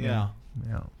 Okay. Yeah.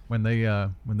 Yeah. When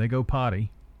they go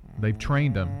potty, they've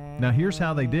trained them. Now here's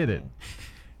how they did it.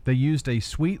 They used a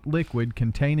sweet liquid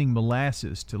containing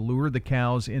molasses to lure the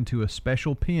cows into a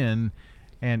special pen,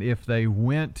 and if they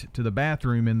went to the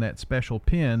bathroom in that special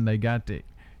pen, they got to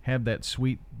have that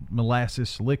sweet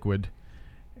molasses liquid.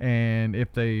 And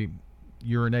if they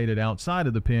urinated outside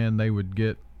of the pen, they would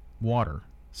get water.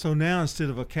 So now instead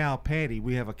of a cow patty,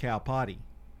 we have a cow potty.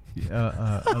 You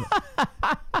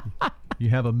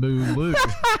have a moo loo.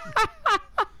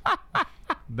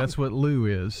 That's what loo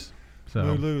is. So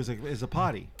Moo loo is a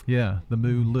potty. Yeah, the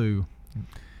moo loo.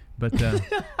 But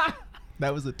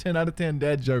that was a 10 out of 10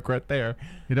 dad joke right there.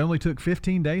 It only took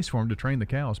 15 days for them to train the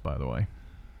cows, by the way.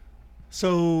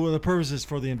 So the purpose is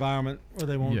for the environment, or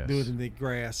they won't Yes. do it in the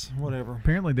grass, whatever.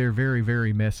 Apparently, they're very,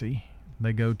 very messy.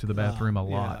 They go to the bathroom a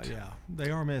lot. Yeah, they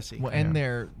are messy. Well, and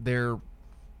their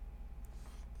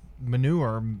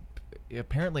manure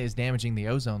apparently is damaging the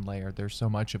ozone layer. There's so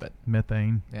much of it.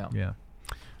 Methane. Yeah.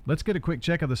 Let's get a quick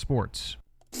check of the sports.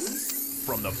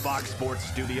 From the Fox Sports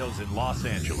Studios in Los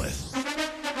Angeles,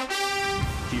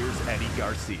 here's Eddie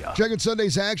Garcia. Checking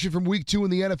Sunday's action from Week 2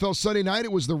 in the NFL. Sunday night,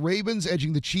 it was the Ravens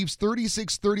edging the Chiefs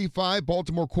 36-35.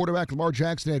 Baltimore quarterback Lamar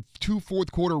Jackson had 2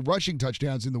 fourth-quarter rushing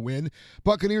touchdowns in the win.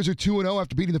 Buccaneers are 2-0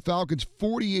 after beating the Falcons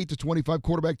 48-25.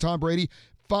 Quarterback Tom Brady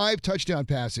 5 touchdown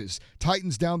passes.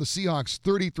 Titans down the Seahawks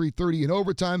 33-30 in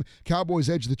overtime. Cowboys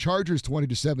edge the Chargers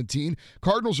 20-17.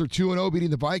 Cardinals are 2-0,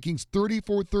 beating the Vikings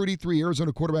 34-33.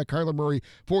 Arizona quarterback Kyler Murray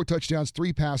 4 touchdowns,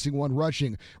 3 passing, 1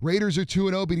 rushing. Raiders are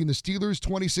 2-0, beating the Steelers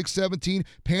 26-17.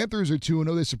 Panthers are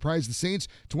 2-0. They surprised the Saints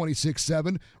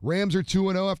 26-7. Rams are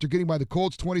 2-0 after getting by the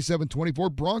Colts 27-24.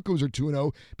 Broncos are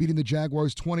 2-0, beating the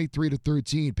Jaguars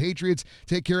 23-13. Patriots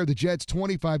take care of the Jets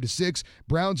 25-6.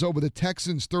 Browns over the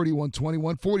Texans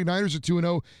 31-21. 49ers are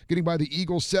 2-0, getting by the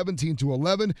Eagles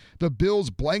 17-11. The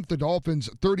Bills blank the Dolphins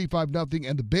 35-0,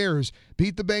 and the Bears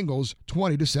beat the Bengals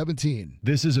 20-17.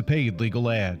 This is a paid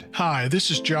legal ad. Hi, this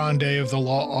is John Day of the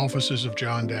Law Offices of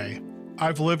John Day.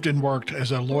 I've lived and worked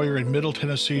as a lawyer in Middle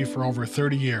Tennessee for over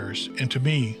 30 years, and to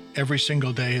me, every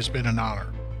single day has been an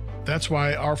honor. That's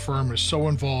why our firm is so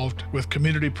involved with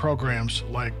community programs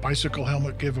like bicycle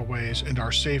helmet giveaways and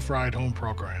our Safe Ride Home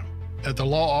program. At the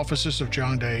law offices of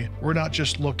John Day, we're not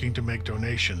just looking to make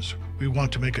donations. We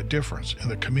want to make a difference in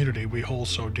the community we hold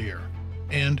so dear.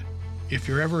 And if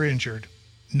you're ever injured,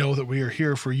 know that we are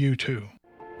here for you too.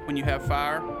 When you have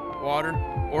fire, water,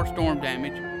 or storm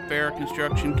damage, Farrah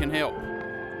Construction can help.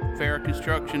 Farrah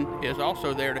Construction is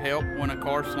also there to help when a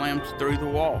car slams through the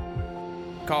wall.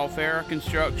 Call Farrah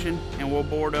Construction and we'll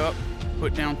board up,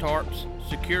 put down tarps,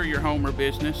 secure your home or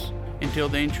business until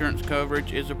the insurance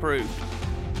coverage is approved.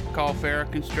 Call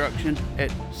Farrah Construction at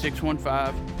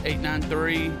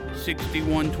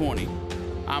 615-893-6120.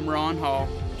 I'm Ron Hall.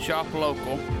 Shop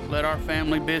local. Let our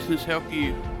family business help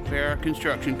you. Farrah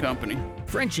Construction Company.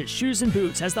 French's Shoes and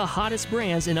Boots has the hottest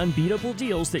brands and unbeatable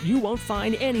deals that you won't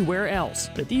find anywhere else.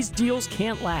 But these deals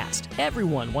can't last.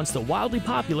 Everyone wants the wildly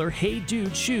popular Hey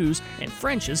Dude shoes, and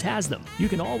French's has them. You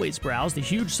can always browse the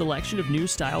huge selection of new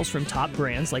styles from top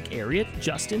brands like Ariat,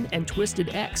 Justin, and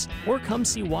Twisted X. Or come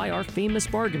see why our famous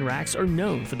bargain racks are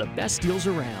known for the best deals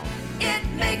around. It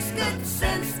makes good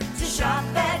sense to shop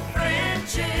at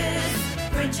French's.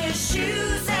 French's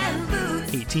Shoes and Boots.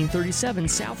 1837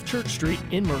 South Church Street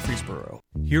in Murfreesboro.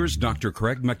 Here's Dr.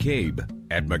 Craig McCabe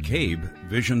at McCabe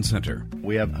Vision Center.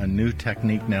 We have a new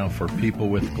technique now for people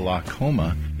with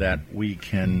glaucoma that we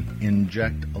can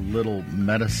inject a little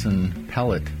medicine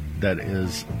pellet that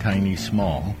is tiny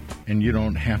small, and you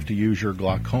don't have to use your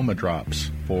glaucoma drops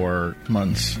for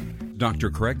months. Dr.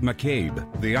 Craig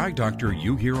McCabe, the eye doctor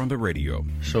you hear on the radio.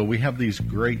 So we have these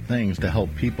great things to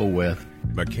help people with.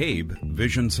 McCabe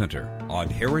Vision Center on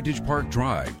Heritage Park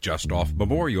Drive, just off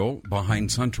Memorial, behind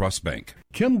SunTrust Bank.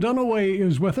 Kim Dunaway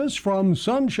is with us from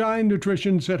Sunshine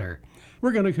Nutrition Center.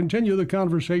 We're going to continue the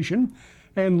conversation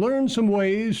and learn some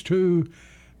ways to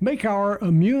make our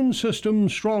immune system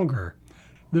stronger.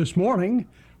 This morning,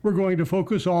 we're going to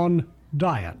focus on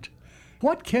diet.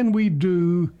 What can we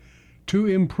do to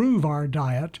improve our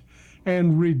diet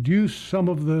and reduce some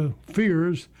of the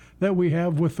fears that we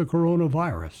have with the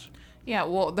coronavirus? Yeah,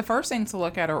 well, the first things to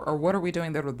look at are what are we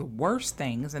doing that are the worst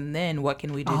things, and then what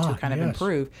can we do to kind of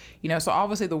improve? You know, so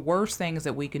obviously the worst things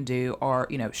that we can do are,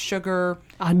 you know, sugar.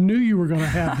 I knew you were going to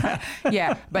have that.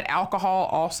 Yeah, but alcohol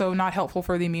also not helpful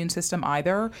for the immune system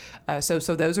either. So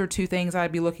those are two things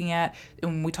I'd be looking at.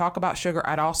 And when we talk about sugar,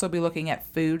 I'd also be looking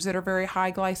at foods that are very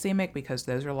high glycemic because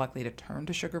those are likely to turn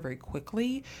to sugar very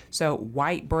quickly. So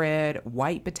white bread,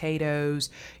 white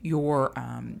potatoes, your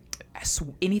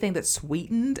anything that's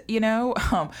sweetened, you know,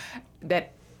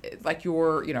 that like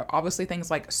your, you know, obviously things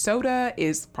like soda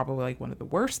is probably like one of the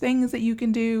worst things that you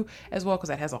can do as well because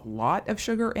that has a lot of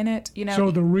sugar in it, you know. So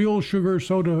the real sugar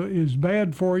soda is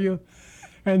bad for you,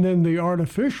 and then the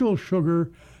artificial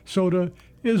sugar soda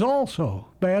is also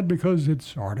bad because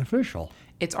it's artificial.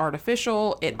 It's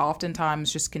artificial. It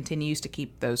oftentimes just continues to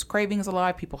keep those cravings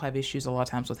alive. People have issues a lot of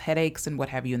times with headaches and what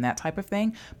have you and that type of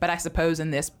thing. But I suppose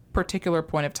in this particular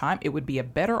point of time, it would be a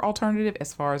better alternative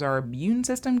as far as our immune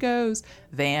system goes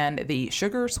than the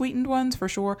sugar sweetened ones for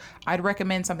sure. I'd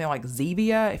recommend something like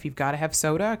Zevia if you've got to have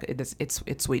soda.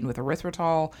 It's sweetened with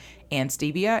erythritol and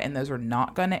stevia, and those are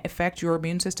not going to affect your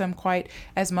immune system quite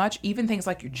as much. Even things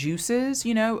like your juices,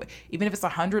 you know, even if it's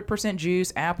 100%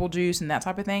 juice, apple juice, and that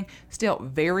type of thing, still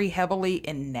very heavily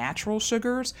in natural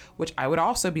sugars, which I would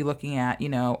also be looking at, you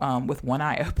know, with one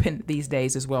eye open these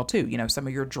days as well too. You know, some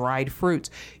of your dried fruits.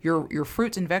 Your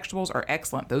fruits and vegetables are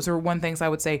excellent. Those are one things I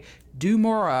would say do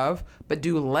more of, but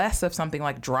do less of something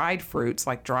like dried fruits,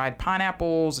 like dried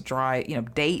pineapples, dry, you know,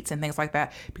 dates and things like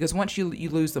that. Because once you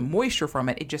lose the moisture from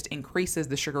it, it just increases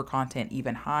the sugar content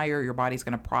even higher. Your body's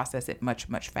going to process it much,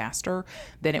 much faster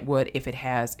than it would if it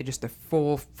has just a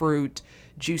full fruit,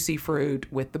 juicy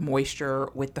fruit with the moisture,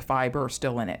 with the fiber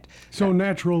still in it. So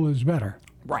natural is better.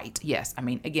 Right. Yes. I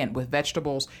mean, again, with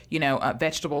vegetables, you know,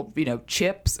 vegetable, you know,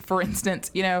 chips, for instance,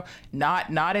 you know,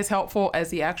 not as helpful as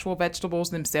the actual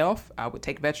vegetables themselves. I would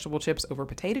take vegetable chips over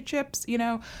potato chips, you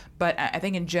know, but I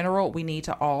think in general, we need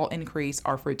to all increase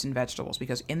our fruits and vegetables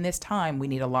because in this time, we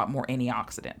need a lot more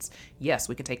antioxidants. Yes,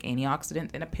 we can take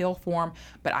antioxidants in a pill form,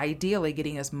 but ideally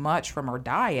getting as much from our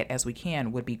diet as we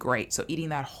can would be great. So eating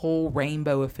that whole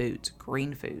rainbow of foods,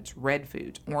 green foods, red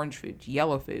foods, orange foods,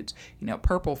 yellow foods, you know,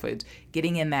 purple foods, getting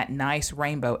getting in that nice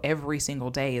rainbow every single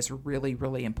day is really,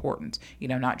 really important.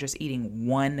 Not just eating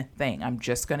one thing. I'm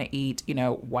just going to eat,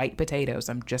 white potatoes.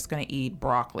 I'm just going to eat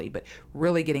broccoli, but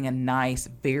really getting a nice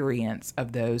variance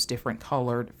of those different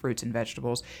colored fruits and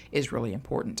vegetables is really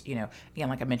important. Again,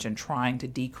 like I mentioned, trying to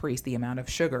decrease the amount of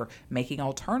sugar, making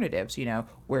alternatives,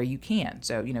 where you can.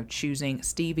 So, choosing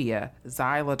stevia,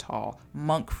 xylitol,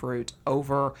 monk fruit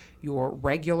over your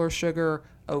regular sugar,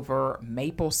 over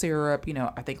maple syrup.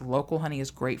 I think local honey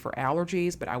is great for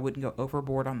allergies, but I wouldn't go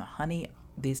overboard on the honey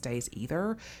these days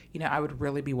either. I would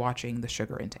really be watching the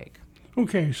sugar intake.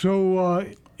 Okay, so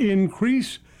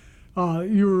increase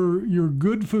your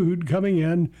good food coming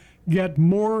in, get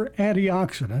more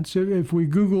antioxidants. If we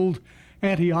Googled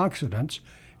antioxidants,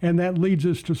 and that leads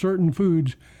us to certain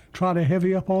foods, try to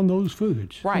heavy up on those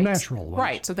foods, right? Natural ones.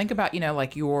 Right. So think about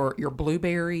like your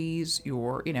blueberries,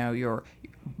 your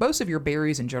most of your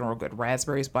berries in general are good.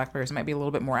 Raspberries, blackberries might be a little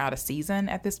bit more out of season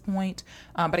at this point.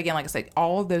 But again, like I said,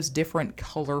 all of those different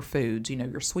color foods,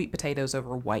 your sweet potatoes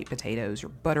over white potatoes, your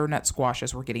butternut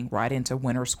squashes, we're getting right into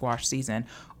winter squash season,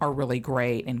 are really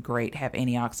great have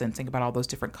antioxidants. Think about all those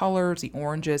different colors. The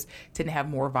oranges tend to have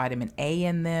more vitamin A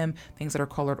in them, things that are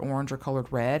colored orange or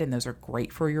colored red, and those are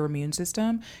great for your immune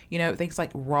system. Things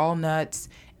like raw nuts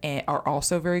are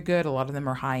also very good. A lot of them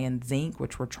are high in zinc,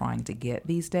 which we're trying to get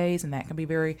these days, and that can be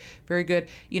very, very good,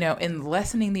 in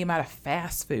lessening the amount of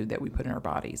fast food that we put in our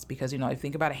bodies. Because, if you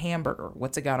think about a hamburger,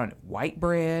 what's it got on it? White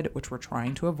bread, which we're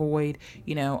trying to avoid.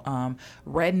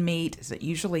 Red meat is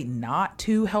usually not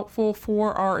too helpful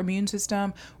for our immune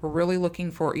system. We're really looking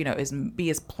for, be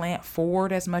as plant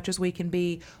forward as much as we can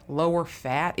be. Lower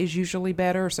fat is usually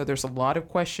better. So there's a lot of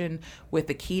question with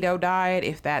the keto diet,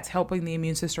 if that's helping the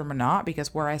immune system or not,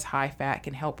 because whereas high fat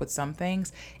can help with some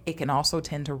things, it can also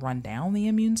tend to run down the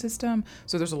immune system.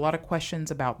 So there's a lot of questions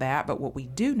about that. But what we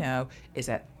do know is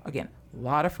that, again, a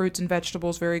lot of fruits and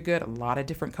vegetables, very good. A lot of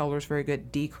different colors, very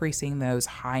good. Decreasing those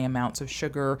high amounts of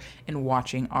sugar and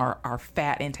watching our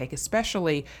fat intake,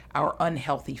 especially our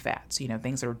unhealthy fats.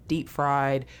 Things that are deep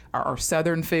fried, our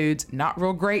southern foods, not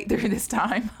real great during this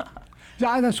time.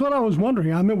 That's what I was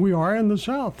wondering. We are in the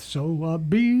South, so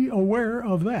be aware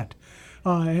of that.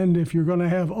 And if you're going to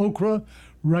have okra,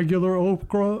 regular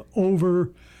okra over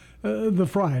the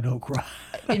fried okra.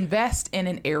 Invest in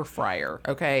an air fryer,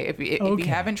 okay? If you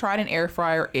haven't tried an air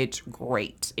fryer, it's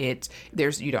great. You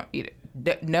don't eat it.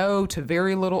 No to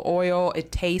very little oil.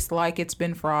 It tastes like it's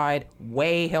been fried.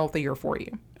 Way healthier for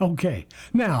you. Okay.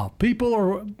 Now,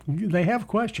 they have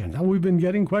questions. We've been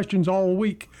getting questions all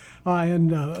week. And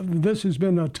this has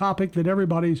been a topic that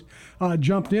everybody's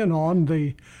jumped in on,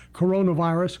 the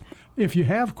coronavirus. If you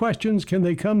have questions, can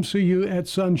they come see you at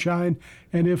Sunshine?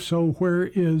 And if so, where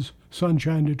is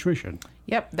Sunshine Nutrition?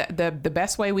 Yep. The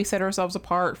best way we set ourselves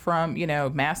apart from,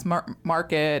 mass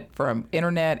market, from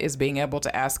internet, is being able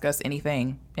to ask us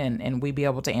anything, and we be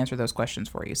able to answer those questions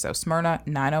for you. So Smyrna,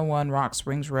 901 Rock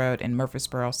Springs Road, in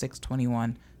Murfreesboro,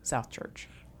 621 South Church.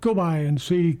 Go by and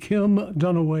see Kim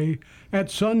Dunaway at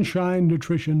Sunshine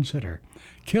Nutrition Center.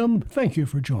 Kim, thank you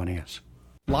for joining us.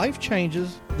 Life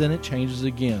changes, then it changes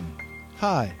again.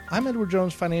 Hi, I'm Edward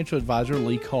Jones Financial Advisor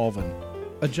Lee Colvin.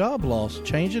 A job loss,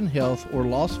 change in health, or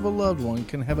loss of a loved one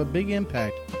can have a big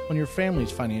impact on your family's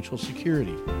financial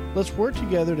security. Let's work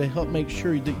together to help make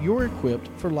sure that you're equipped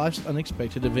for life's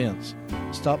unexpected events.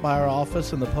 Stop by our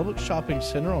office in the Public Shopping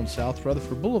Center on South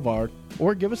Rutherford Boulevard,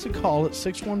 or give us a call at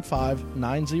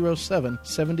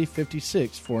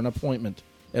 615-907-7056 for an appointment.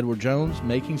 Edward Jones,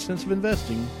 Making Sense of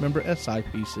Investing, member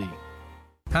SIPC.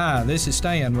 Hi, this is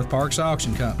Stan with Parks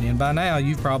Auction Company, and by now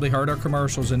you've probably heard our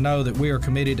commercials and know that we are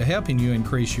committed to helping you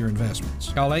increase your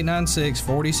investments. Call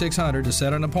 896-4600 to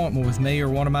set an appointment with me or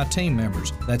one of my team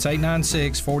members. That's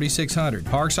 896-4600.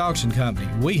 Parks Auction Company.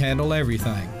 We handle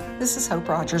everything. This is Hope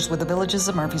Rogers with the Villages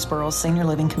of Murfreesboro Senior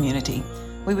Living Community.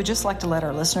 We would just like to let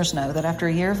our listeners know that after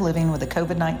a year of living with the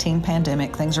COVID-19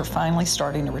 pandemic, things are finally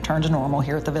starting to return to normal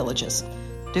here at the Villages.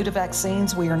 Due to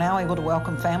vaccines, we are now able to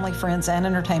welcome family, friends, and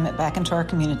entertainment back into our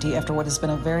community after what has been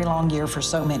a very long year for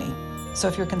so many. So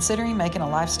if you're considering making a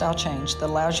lifestyle change that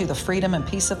allows you the freedom and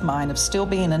peace of mind of still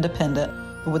being independent,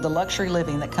 but with the luxury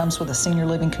living that comes with a senior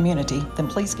living community, then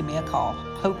please give me a call.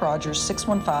 Hope Rogers,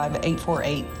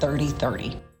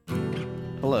 615-848-3030.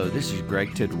 Hello, this is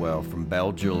Greg Tidwell from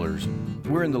Bell Jewelers.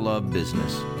 We're in the love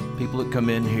business. People that come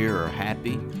in here are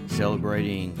happy,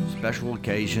 celebrating special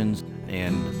occasions,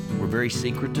 and we're very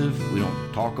secretive. We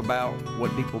don't talk about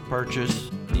what people purchase.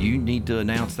 You need to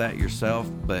announce that yourself,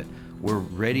 but we're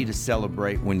ready to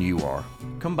celebrate when you are.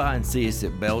 Come by and see us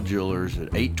at Bell Jewelers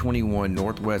at 821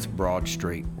 Northwest Broad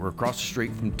Street. We're across the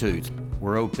street from Toots.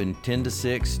 We're open 10 to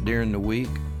 6 during the week,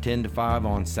 10 to 5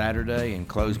 on Saturday, and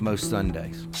close most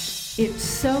Sundays. It's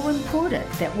so important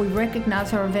that we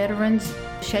recognize our veterans,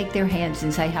 shake their hands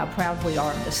and say how proud we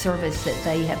are of the service that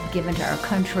they have given to our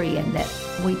country and that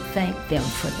we thank them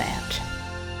for that.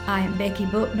 I am Becky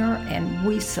Bookner, and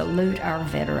we salute our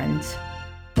veterans.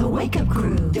 The Wake Up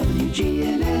Crew,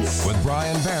 WGNS. With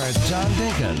Brian Barrett, John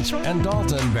Dinkins, and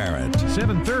Dalton Barrett.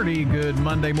 7:30, good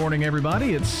Monday morning,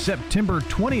 everybody. It's September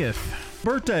 20th.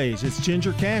 Birthdays, it's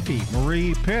Ginger Caffey,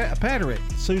 Marie Patterick,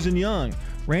 Susan Young,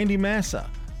 Randy Massa,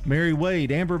 Mary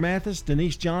Wade, Amber Mathis,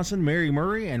 Denise Johnson, Mary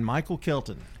Murray, and Michael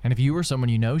Kelton. And if you or someone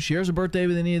you know shares a birthday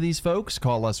with any of these folks,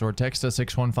 call us or text us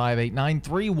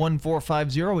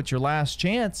 615-893-1450. It's your last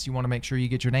chance. You want to make sure you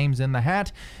get your names in the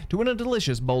hat to win a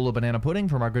delicious bowl of banana pudding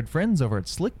from our good friends over at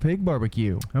Slick Pig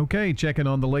Barbecue. Okay, checking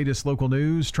on the latest local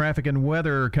news, traffic, and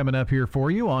weather coming up here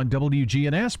for you on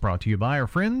WGNS, brought to you by our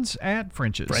friends at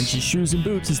French's. French's Shoes and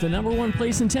Boots is the #1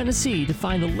 place in Tennessee to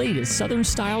find the latest Southern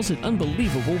styles at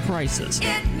unbelievable prices.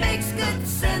 It makes good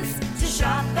sense to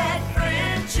shop at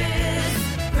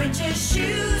French's. French's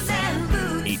Shoes and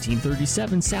Boots.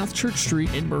 1837 South Church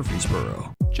Street in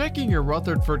Murfreesboro. Checking your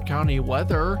Rutherford County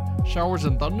weather. Showers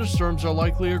and thunderstorms are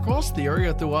likely across the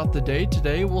area throughout the day.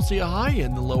 Today, we'll see a high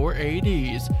in the lower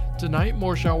 80s. Tonight,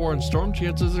 more shower and storm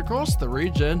chances across the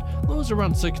region. Lows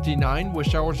around 69 with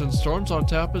showers and storms on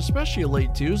tap, especially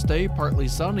late Tuesday. Partly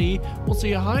sunny. We'll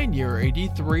see a high near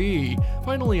 83.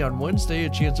 Finally, on Wednesday, a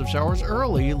chance of showers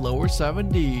early, lower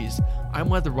 70s. I'm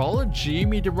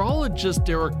meteorologist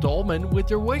Derek Dolman with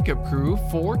your Wake Up Crew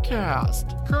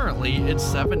forecast. Currently, it's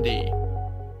 70.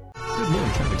 Good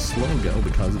morning. Traffic slow go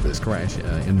because of this crash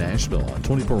in Nashville on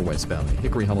 24 westbound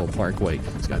Hickory Hollow Parkway.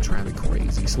 It's got traffic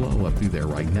crazy slow up through there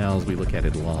right now as we look at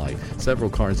it live. Several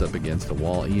cars up against the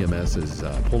wall. EMS is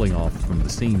pulling off from the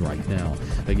scene right now.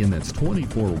 Again, that's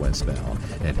 24 westbound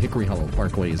at Hickory Hollow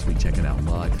Parkway as we check it out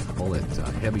live. All that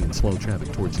heavy and slow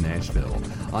traffic towards Nashville.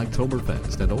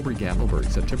 Oktoberfest at Oberg-Gatlinburg,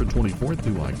 September 24th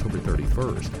through October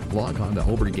 31st. Log on to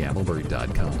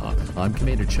obergatlinburg.com. I'm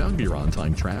Commander Chug, your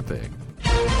on-time traffic.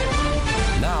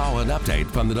 Now, an update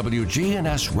from the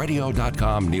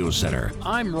WGNSradio.com News Center.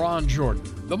 I'm Ron Jordan.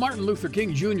 The Martin Luther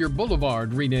King Jr.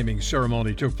 Boulevard renaming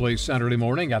ceremony took place Saturday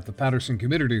morning at the Patterson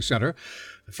Community Center.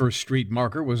 The first street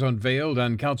marker was unveiled,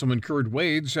 and Councilman Kurt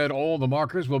Wade said all the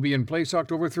markers will be in place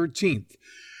October 13th.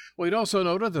 Wade also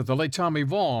noted that the late Tommy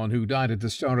Vaughn, who died at the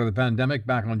start of the pandemic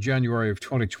back on January of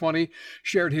 2020,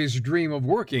 shared his dream of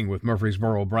working with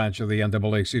Murfreesboro branch of the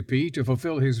NAACP to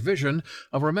fulfill his vision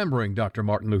of remembering Dr.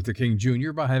 Martin Luther King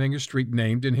Jr. by having a street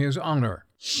named in his honor.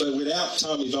 But without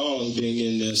Tommy Vaughn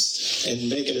being in this and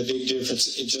making a big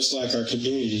difference, just like our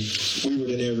community, we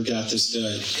would have never got this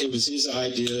done. It was his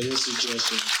idea, his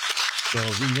suggestion. The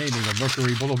renaming of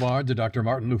Mercury Boulevard to Dr.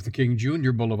 Martin Luther King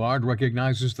Jr. Boulevard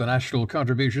recognizes the national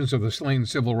contributions of the slain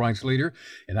civil rights leader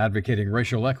in advocating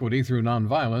racial equity through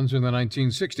nonviolence in the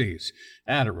 1960s,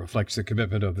 and it reflects the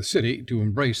commitment of the city to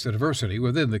embrace the diversity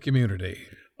within the community.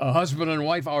 A husband and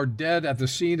wife are dead at the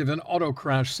scene of an auto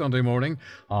crash Sunday morning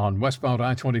on westbound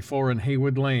I-24 in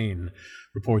Haywood Lane.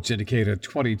 Reports indicate a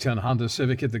 2010 Honda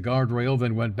Civic hit the guardrail,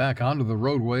 then went back onto the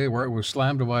roadway where it was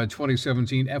slammed by a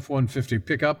 2017 F-150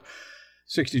 pickup.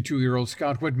 62-year-old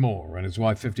Scott Whitmore and his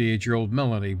wife, 58-year-old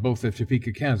Melanie, both of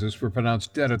Topeka, Kansas, were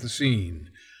pronounced dead at the scene.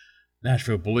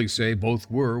 Nashville police say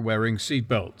both were wearing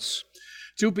seatbelts.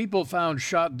 2 people found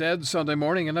shot dead Sunday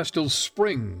morning in Estill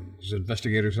Springs.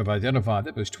 Investigators have identified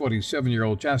them as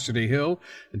 27-year-old Chastity Hill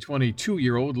and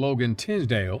 22-year-old Logan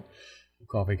Tinsdale. The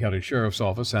Coffee County Sheriff's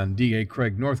Office and DA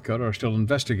Craig Northcutt are still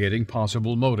investigating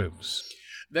possible motives.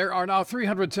 There are now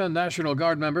 310 National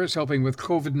Guard members helping with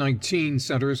COVID-19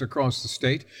 centers across the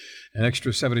state. An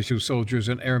extra 72 soldiers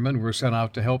and airmen were sent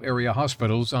out to help area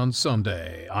hospitals on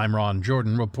Sunday. I'm Ron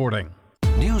Jordan reporting.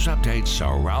 News updates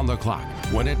around the clock,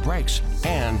 when it breaks,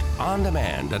 and on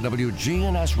demand at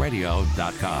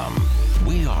WGNSradio.com.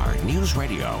 We are News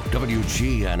Radio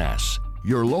WGNS.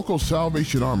 Your local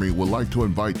Salvation Army would like to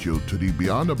invite you to the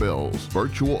Beyond the Bells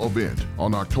virtual event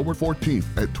on October 14th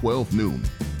at 12 noon.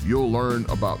 You'll learn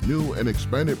about new and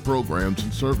expanded programs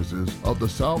and services of the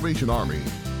Salvation Army.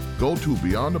 Go to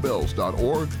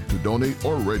beyondthebells.org to donate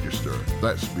or register.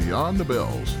 That's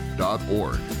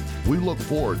beyondthebells.org. We look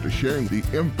forward to sharing the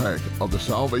impact of the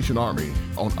Salvation Army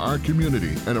on our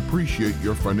community and appreciate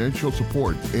your financial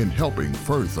support in helping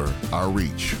further our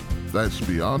reach. That's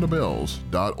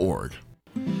beyondthebells.org.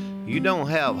 You don't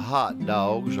have hot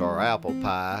dogs or apple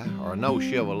pie or no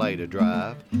Chevrolet to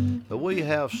drive, but we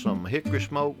have some hickory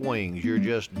smoked wings you're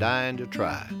just dying to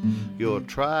try. You'll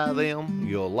try them,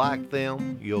 you'll like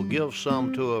them, you'll give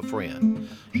some to a friend.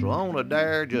 So on a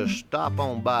dare, just stop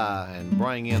on by and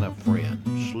bring in a friend.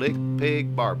 Slick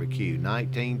Pig Barbecue,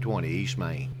 1920 East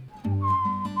Main.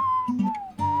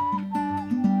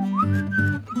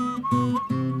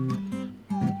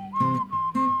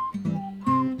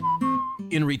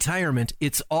 In retirement,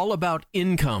 it's all about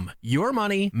income. Your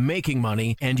money, making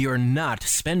money, and you're not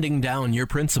spending down your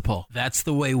principal. That's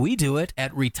the way we do it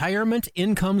at Retirement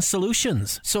Income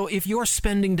Solutions. So if you're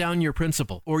spending down your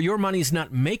principal or your money's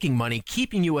not making money,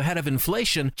 keeping you ahead of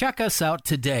inflation, check us out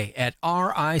today at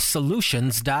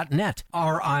risolutions.net,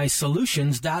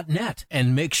 risolutions.net.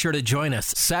 And make sure to join us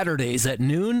Saturdays at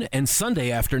noon and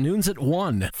Sunday afternoons at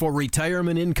 1 for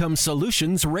Retirement Income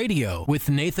Solutions Radio with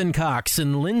Nathan Cox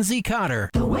and Lindsay Cotter.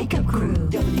 The Wake Up Crew,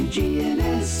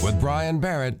 WGNS. With Brian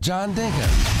Barrett, John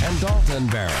Dinkins, and Dalton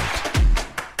Barrett.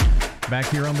 Back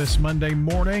here on this Monday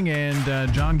morning,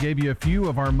 and John gave you a few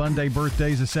of our Monday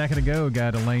birthdays a second ago.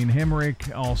 Got Elaine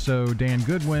Hemrick, also Dan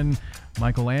Goodwin,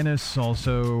 Michael Annis,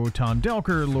 also Tom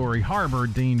Delker, Lori Harbor,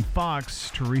 Dean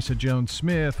Fox, Teresa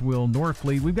Jones-Smith, Will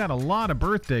Norfleet. We've got a lot of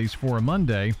birthdays for a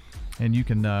Monday, and you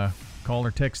can call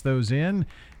or text those in.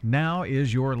 Now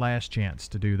is your last chance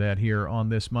to do that here on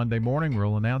this Monday morning.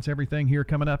 We'll announce everything here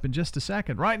coming up in just a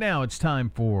second. Right now, it's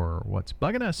time for What's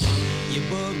Bugging Us. You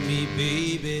bug me,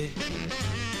 baby.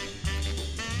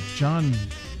 John,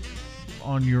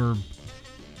 on your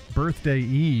birthday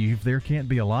eve, there can't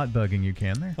be a lot bugging you,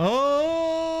 can there?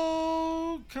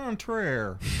 Oh,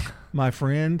 contraire, my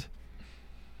friend.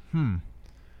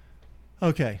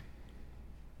 Okay.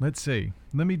 Let's see.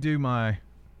 Let me do my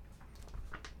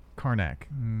Karnak.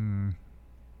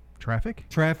 Traffic?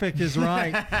 Traffic is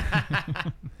right.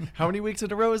 How many weeks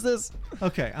in a row is this?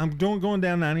 Okay, I'm going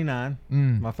down 99.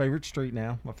 My favorite street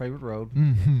now. My favorite road.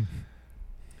 Mm-hmm.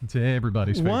 It's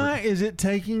everybody's favorite. Why is it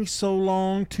taking so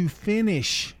long to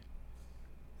finish?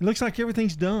 It looks like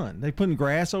everything's done. They're putting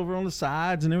grass over on the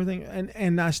sides and everything.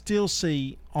 And I still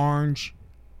see orange,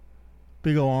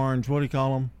 big old orange, what do you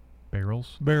call them?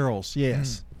 Barrels? Barrels,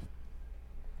 yes.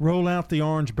 Roll out the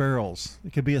orange barrels.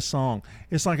 It could be a song.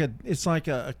 I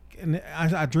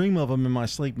dream of them in my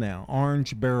sleep now.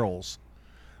 Orange barrels.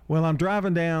 Well, I'm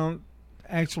driving down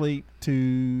actually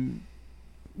leaving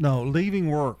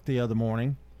work the other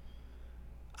morning.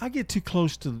 I get too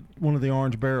close to one of the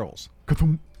orange barrels.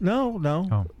 No.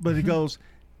 Oh. But it goes,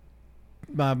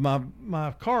 my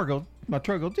car goes, my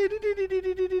truck goes,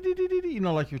 you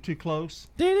know, like you're too close.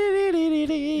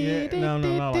 Yeah, no,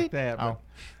 not like that. Oh.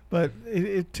 But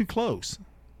it's too close.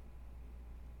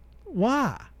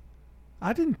 Why?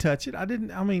 I didn't touch it.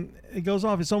 It goes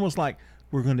off. It's almost like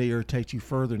we're going to irritate you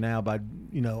further now by,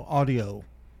 audio.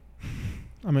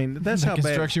 That's how bad.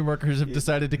 Construction workers have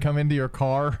decided to come into your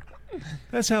car.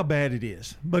 That's how bad it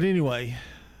is. But anyway,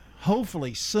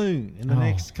 hopefully soon, in the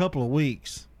next couple of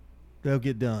weeks, they'll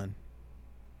get done.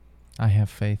 I have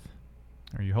faith.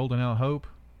 Are you holding out hope?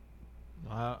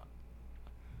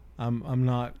 I'm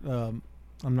not.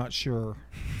 I'm not sure.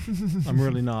 I'm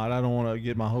really not. I don't want to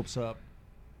get my hopes up.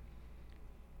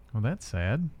 Well, that's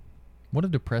sad. What a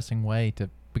depressing way to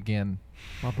begin.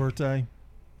 My birthday?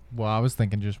 Well, I was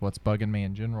thinking just what's bugging me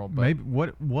in general. But maybe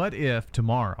what if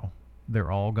tomorrow they're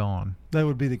all gone? That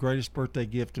would be the greatest birthday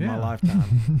gift in my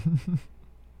lifetime.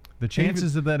 The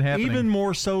chances of that happening. Even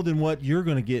more so than what you're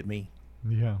going to get me.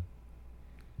 Yeah.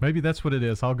 Maybe that's what it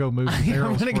is. I'll go move the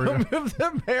barrels I'm for going to you. go move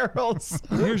the barrels.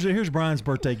 Here's Brian's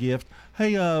birthday gift.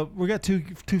 Hey, we got two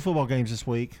football games this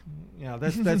week. Yeah,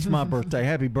 that's my birthday.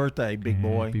 Happy birthday, big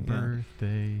boy. Happy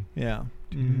birthday. Yeah.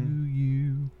 To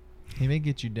you. He may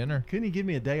get you dinner. Couldn't he give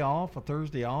me a day off, a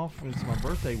Thursday off? It's my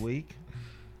birthday week.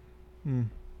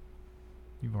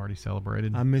 You've already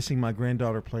celebrated. I'm missing my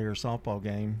granddaughter play her softball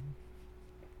game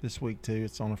this week too.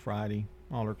 It's on a Friday.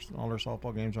 All her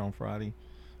softball games are on Friday.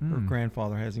 Her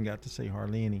grandfather hasn't got to see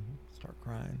hardly any. Start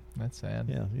crying. That's sad.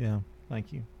 Yeah.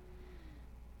 Thank you.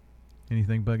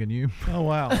 Anything bugging you? Oh,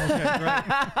 wow. Okay, great.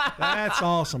 That's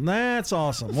awesome.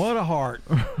 What a heart.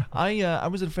 I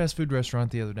was at a fast food restaurant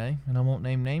the other day, and I won't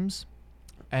name names.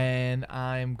 And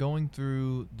I'm going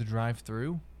through the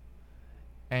drive-thru,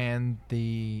 and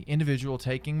the individual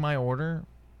taking my order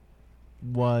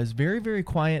was very, very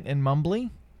quiet and mumbly,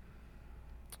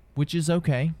 which is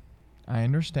okay. I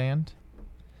understand.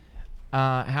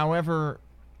 However,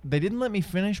 they didn't let me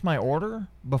finish my order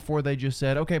before they just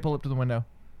said, okay, pull up to the window.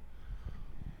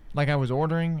 Like I was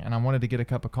ordering and I wanted to get a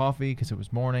cup of coffee because it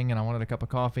was morning and I wanted a cup of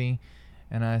coffee.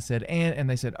 And I said, and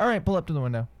they said, all right, pull up to the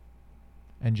window.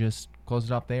 and just closed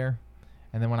it off there.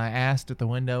 And then when I asked at the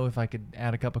window if I could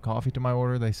add a cup of coffee to my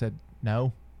order, they said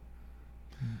no.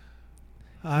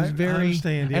 I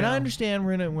understand, and I yeah. understand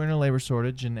we're in a labor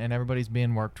shortage, and everybody's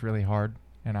being worked really hard,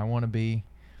 and I want to be,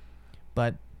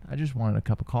 but I just wanted a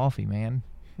cup of coffee, man.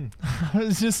 I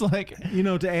was just like,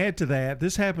 to add to that,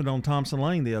 this happened on Thompson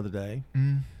Lane the other day.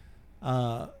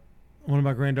 One of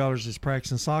my granddaughters is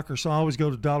practicing soccer, so I always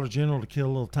go to Dollar General to kill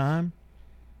a little time.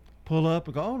 Pull up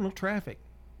and go, oh, no traffic.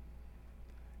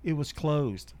 It was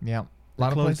closed. Yeah, a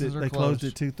lot of places are They closed.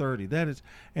 closed at 2:30.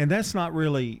 That's not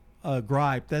really a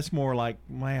gripe. That's more like,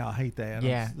 man, I hate that.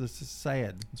 Yeah, this is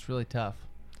sad. It's really tough.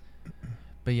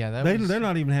 But yeah, they're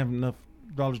not even having enough.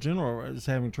 Dollar General is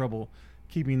having trouble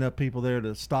keeping enough people there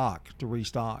to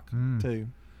restock too.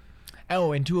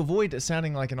 Oh, and to avoid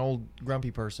sounding like an old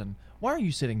grumpy person, why are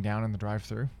you sitting down in the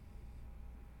drive-thru?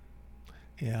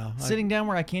 Yeah, sitting down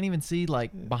where I can't even see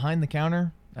behind the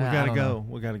counter. We gotta go.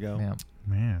 We gotta go. Yeah.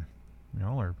 Man,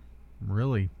 y'all are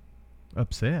really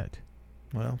upset.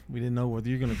 Well, we didn't know whether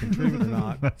you're going to contribute or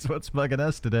not. That's what's bugging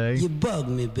us today. You bug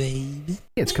me, baby.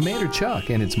 It's Commander Chuck,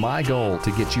 and it's my goal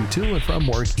to get you to and from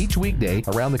work each weekday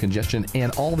around the congestion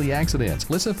and all the accidents.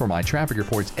 Listen for my traffic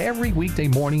reports every weekday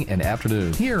morning and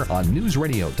afternoon here on News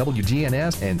Radio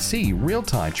WGNS, and see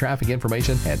real-time traffic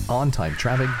information at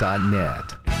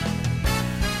ontimetraffic.net.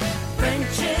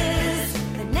 French's,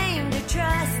 the name to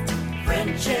trust.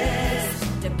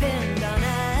 French's, depend on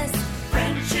us.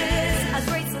 French's, a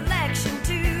great selection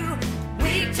too.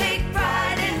 We take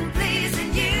pride in pleasing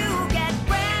you. Get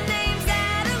brand names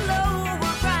at a lower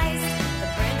price. The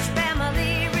French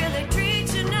family really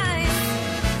treats you nice.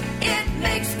 It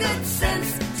makes good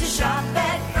sense to shop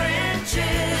at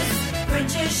French's.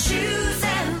 French's shoes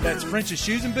and That's French's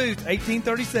Shoes and Boots,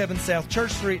 1837 South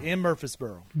Church Street in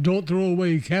Murfreesboro. Don't throw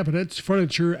away cabinets,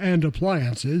 furniture, and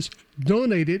appliances.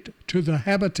 Donate it to the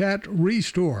Habitat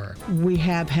Restore. We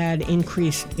have had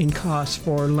increase in costs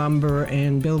for lumber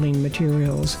and building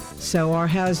materials, so our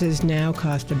houses now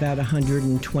cost about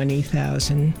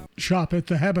 $120,000. Shop at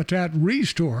the Habitat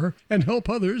Restore and help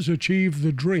others achieve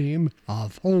the dream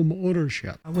of home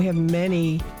ownership. We have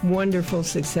many wonderful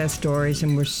success stories,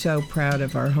 and we're so proud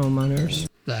of our homeowners.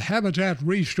 The Habitat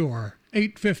Restore,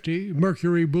 850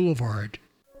 Mercury Boulevard.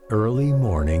 Early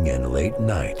morning and late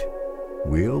night,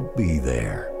 we'll be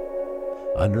there.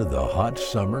 Under the hot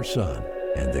summer sun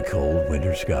and the cold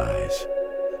winter skies,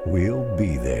 we'll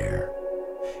be there.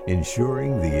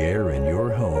 Ensuring the air in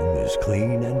your home is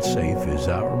clean and safe is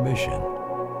our mission.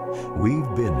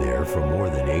 We've been there for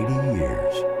more than 80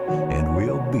 years, and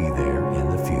we'll be there in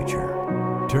the future.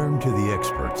 Turn to the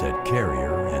experts at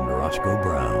Carrier and Roscoe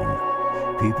Brown.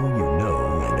 People you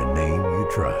know and a name you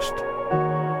trust.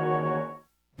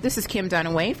 This is Kim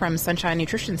Dunaway from Sunshine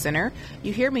Nutrition Center.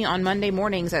 You hear me on Monday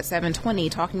mornings at 7:20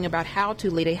 talking about how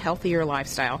to lead a healthier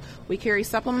lifestyle. We carry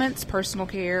supplements, personal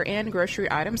care, and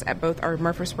grocery items at both our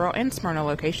Murfreesboro and Smyrna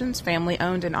locations, family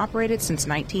owned and operated since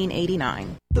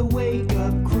 1989. The Wake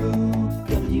Up Crew,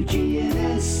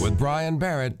 WGNS. With Brian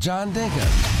Barrett, John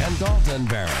Dinkins, and Dalton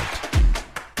Barrett.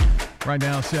 Right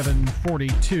now,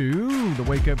 7:42. The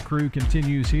Wake Up Crew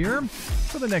continues here.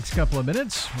 For the next couple of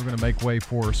minutes, we're going to make way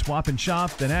for Swap and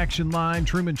Shop, then Action Line,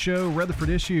 Truman Show, Rutherford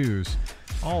Issues.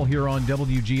 All here on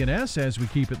WGNS as we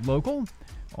keep it local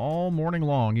all morning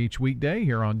long each weekday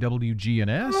here on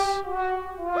WGNS.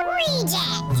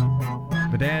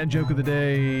 Reject! The dad joke of the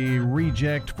day,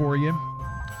 reject for you.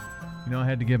 You know, I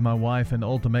had to give my wife an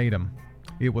ultimatum.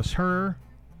 It was her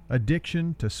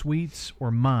addiction to sweets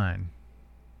or mine.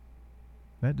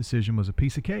 That decision was a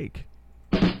piece of cake.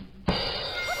 Reject!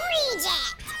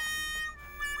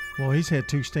 Well, he's had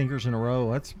 2 stinkers in a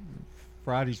row.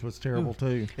 Friday's was terrible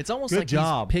too. It's almost Good like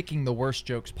job. he's picking the worst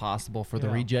jokes possible for the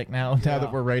Yeah. reject now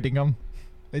that we're rating them.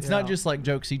 It's not just like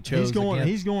jokes he chose.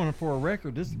 He's going for a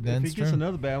record. If he gets true.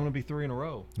 another bad, I'm going to be 3 in a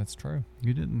row. That's true.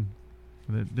 You didn't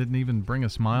even bring a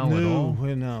smile at all.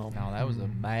 No, that was a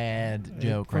bad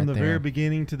joke from right the there. very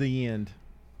beginning to the end.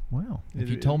 Wow. If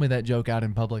you told me that joke out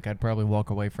in public, I'd probably walk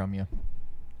away from you.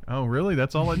 Oh, really?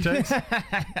 That's all it takes?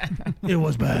 It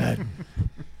was bad.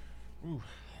 Ooh.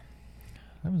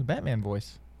 That was a Batman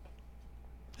voice.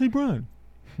 Hey, Brian.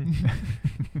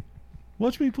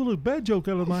 Watch me pull a bad joke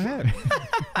out of my hat.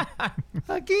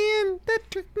 Again, that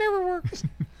trick never works.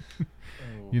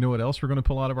 You know what else we're going to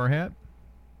pull out of our hat?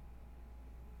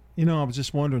 You know, I was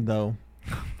just wondering, though,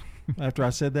 after I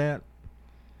said that,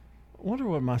 I wonder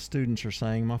what my students are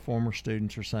saying, my former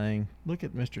students are saying. Look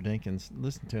at Mr. Dinkins.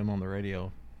 Listen to him on the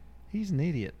radio. He's an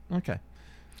idiot. Okay.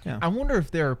 Yeah. I wonder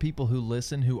if there are people who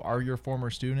listen who are your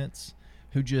former students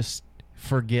who just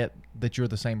forget that you're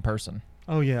the same person.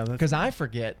 Oh, yeah. Because I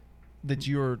forget that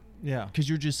you're Yeah. because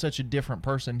you're just such a different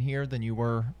person here than you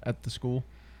were at the school.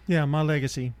 Yeah, my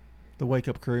legacy, the Wake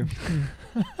Up Crew.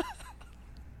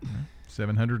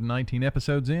 719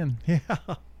 episodes in. Yeah.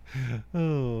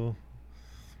 Oh.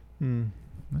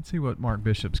 Let's see what Mark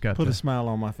Bishop's got. Put to a smile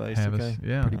on my face, have okay? us,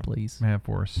 yeah, Pretty please. have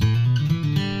for us.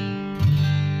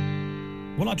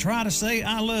 Well, I try to say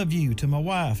I love you to my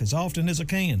wife as often as I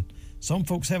can. Some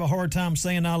folks have a hard time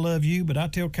saying I love you, but I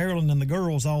tell Carolyn and the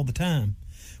girls all the time.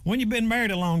 When you've been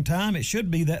married a long time, it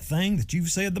should be that thing that you've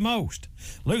said the most.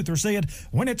 Luther said,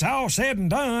 when it's all said and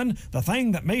done, the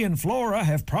thing that me and Flora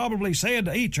have probably said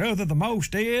to each other the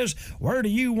most is, where do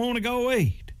you want to go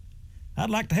eat? I'd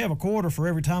like to have a quarter for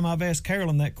every time I've asked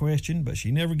Carolyn that question, but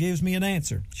she never gives me an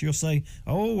answer. She'll say,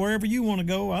 oh, wherever you want to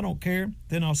go, I don't care.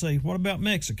 Then I'll say, what about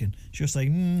Mexican? She'll say,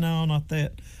 no, not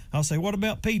that. I'll say, what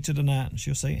about pizza tonight? And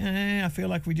she'll say, I feel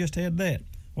like we just had that.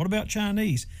 What about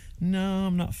Chinese? No,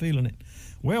 I'm not feeling it.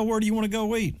 Well, where do you want to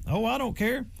go eat? Oh, I don't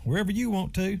care. Wherever you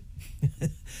want to.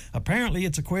 Apparently,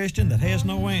 it's a question that has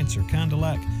no answer, kind of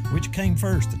like, which came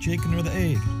first, the chicken or the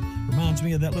egg? Reminds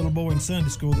me of that little boy in Sunday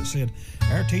school that said,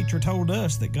 our teacher told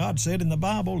us that God said in the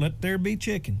Bible, let there be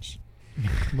chickens.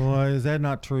 Boy, is that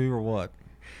not true or what?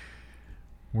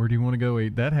 Where do you want to go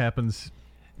eat? That happens.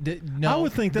 I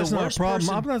would think that's the not a worst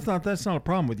problem. person- That's not a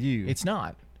problem with you. It's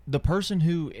not. The person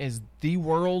who is the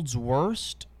world's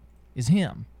worst is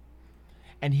him.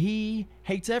 And he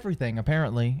hates everything,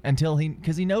 apparently,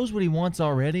 because he knows what he wants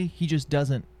already. He just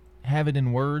doesn't have it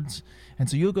in words. And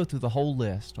so you'll go through the whole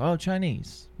list. Oh,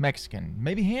 Chinese, Mexican,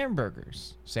 maybe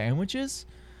hamburgers, sandwiches.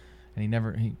 And he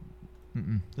never,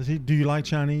 Do you like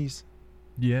Chinese?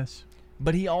 Yes.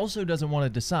 But he also doesn't want to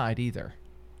decide either.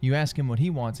 You ask him what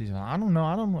he wants. He's like, I don't know.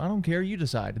 I don't care. You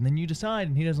decide. And then you decide,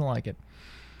 and he doesn't like it.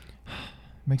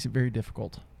 Makes it very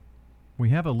difficult. We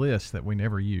have a list that we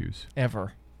never use.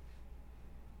 Ever.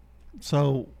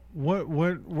 So where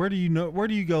do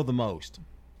you go the most?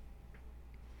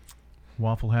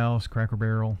 Waffle House, Cracker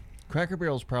Barrel. Cracker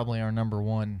Barrel's probably our number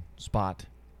one spot.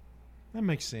 That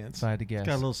makes sense. If I had to guess. It's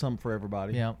got a little something for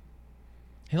everybody. Yeah.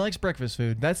 He likes breakfast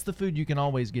food. That's the food you can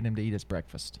always get him to eat as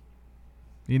breakfast.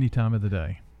 Any time of the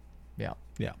day. Yeah.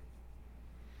 Yeah.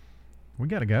 We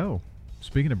got to go.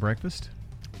 Speaking of breakfast,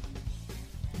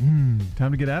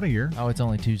 time to get out of here. Oh, it's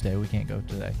only Tuesday. We can't go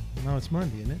today. No, it's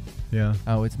Monday, isn't it? Yeah.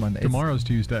 Oh, it's Monday. Tomorrow's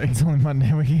Tuesday. It's only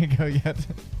Monday. We can't go yet.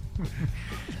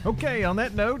 Okay, on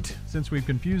that note, since we've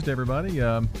confused everybody,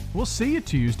 we'll see you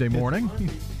Tuesday morning.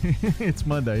 It's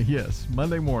Monday, yes,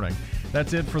 Monday morning.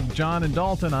 That's it for John and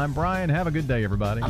Dalton. I'm Brian. Have a good day, everybody.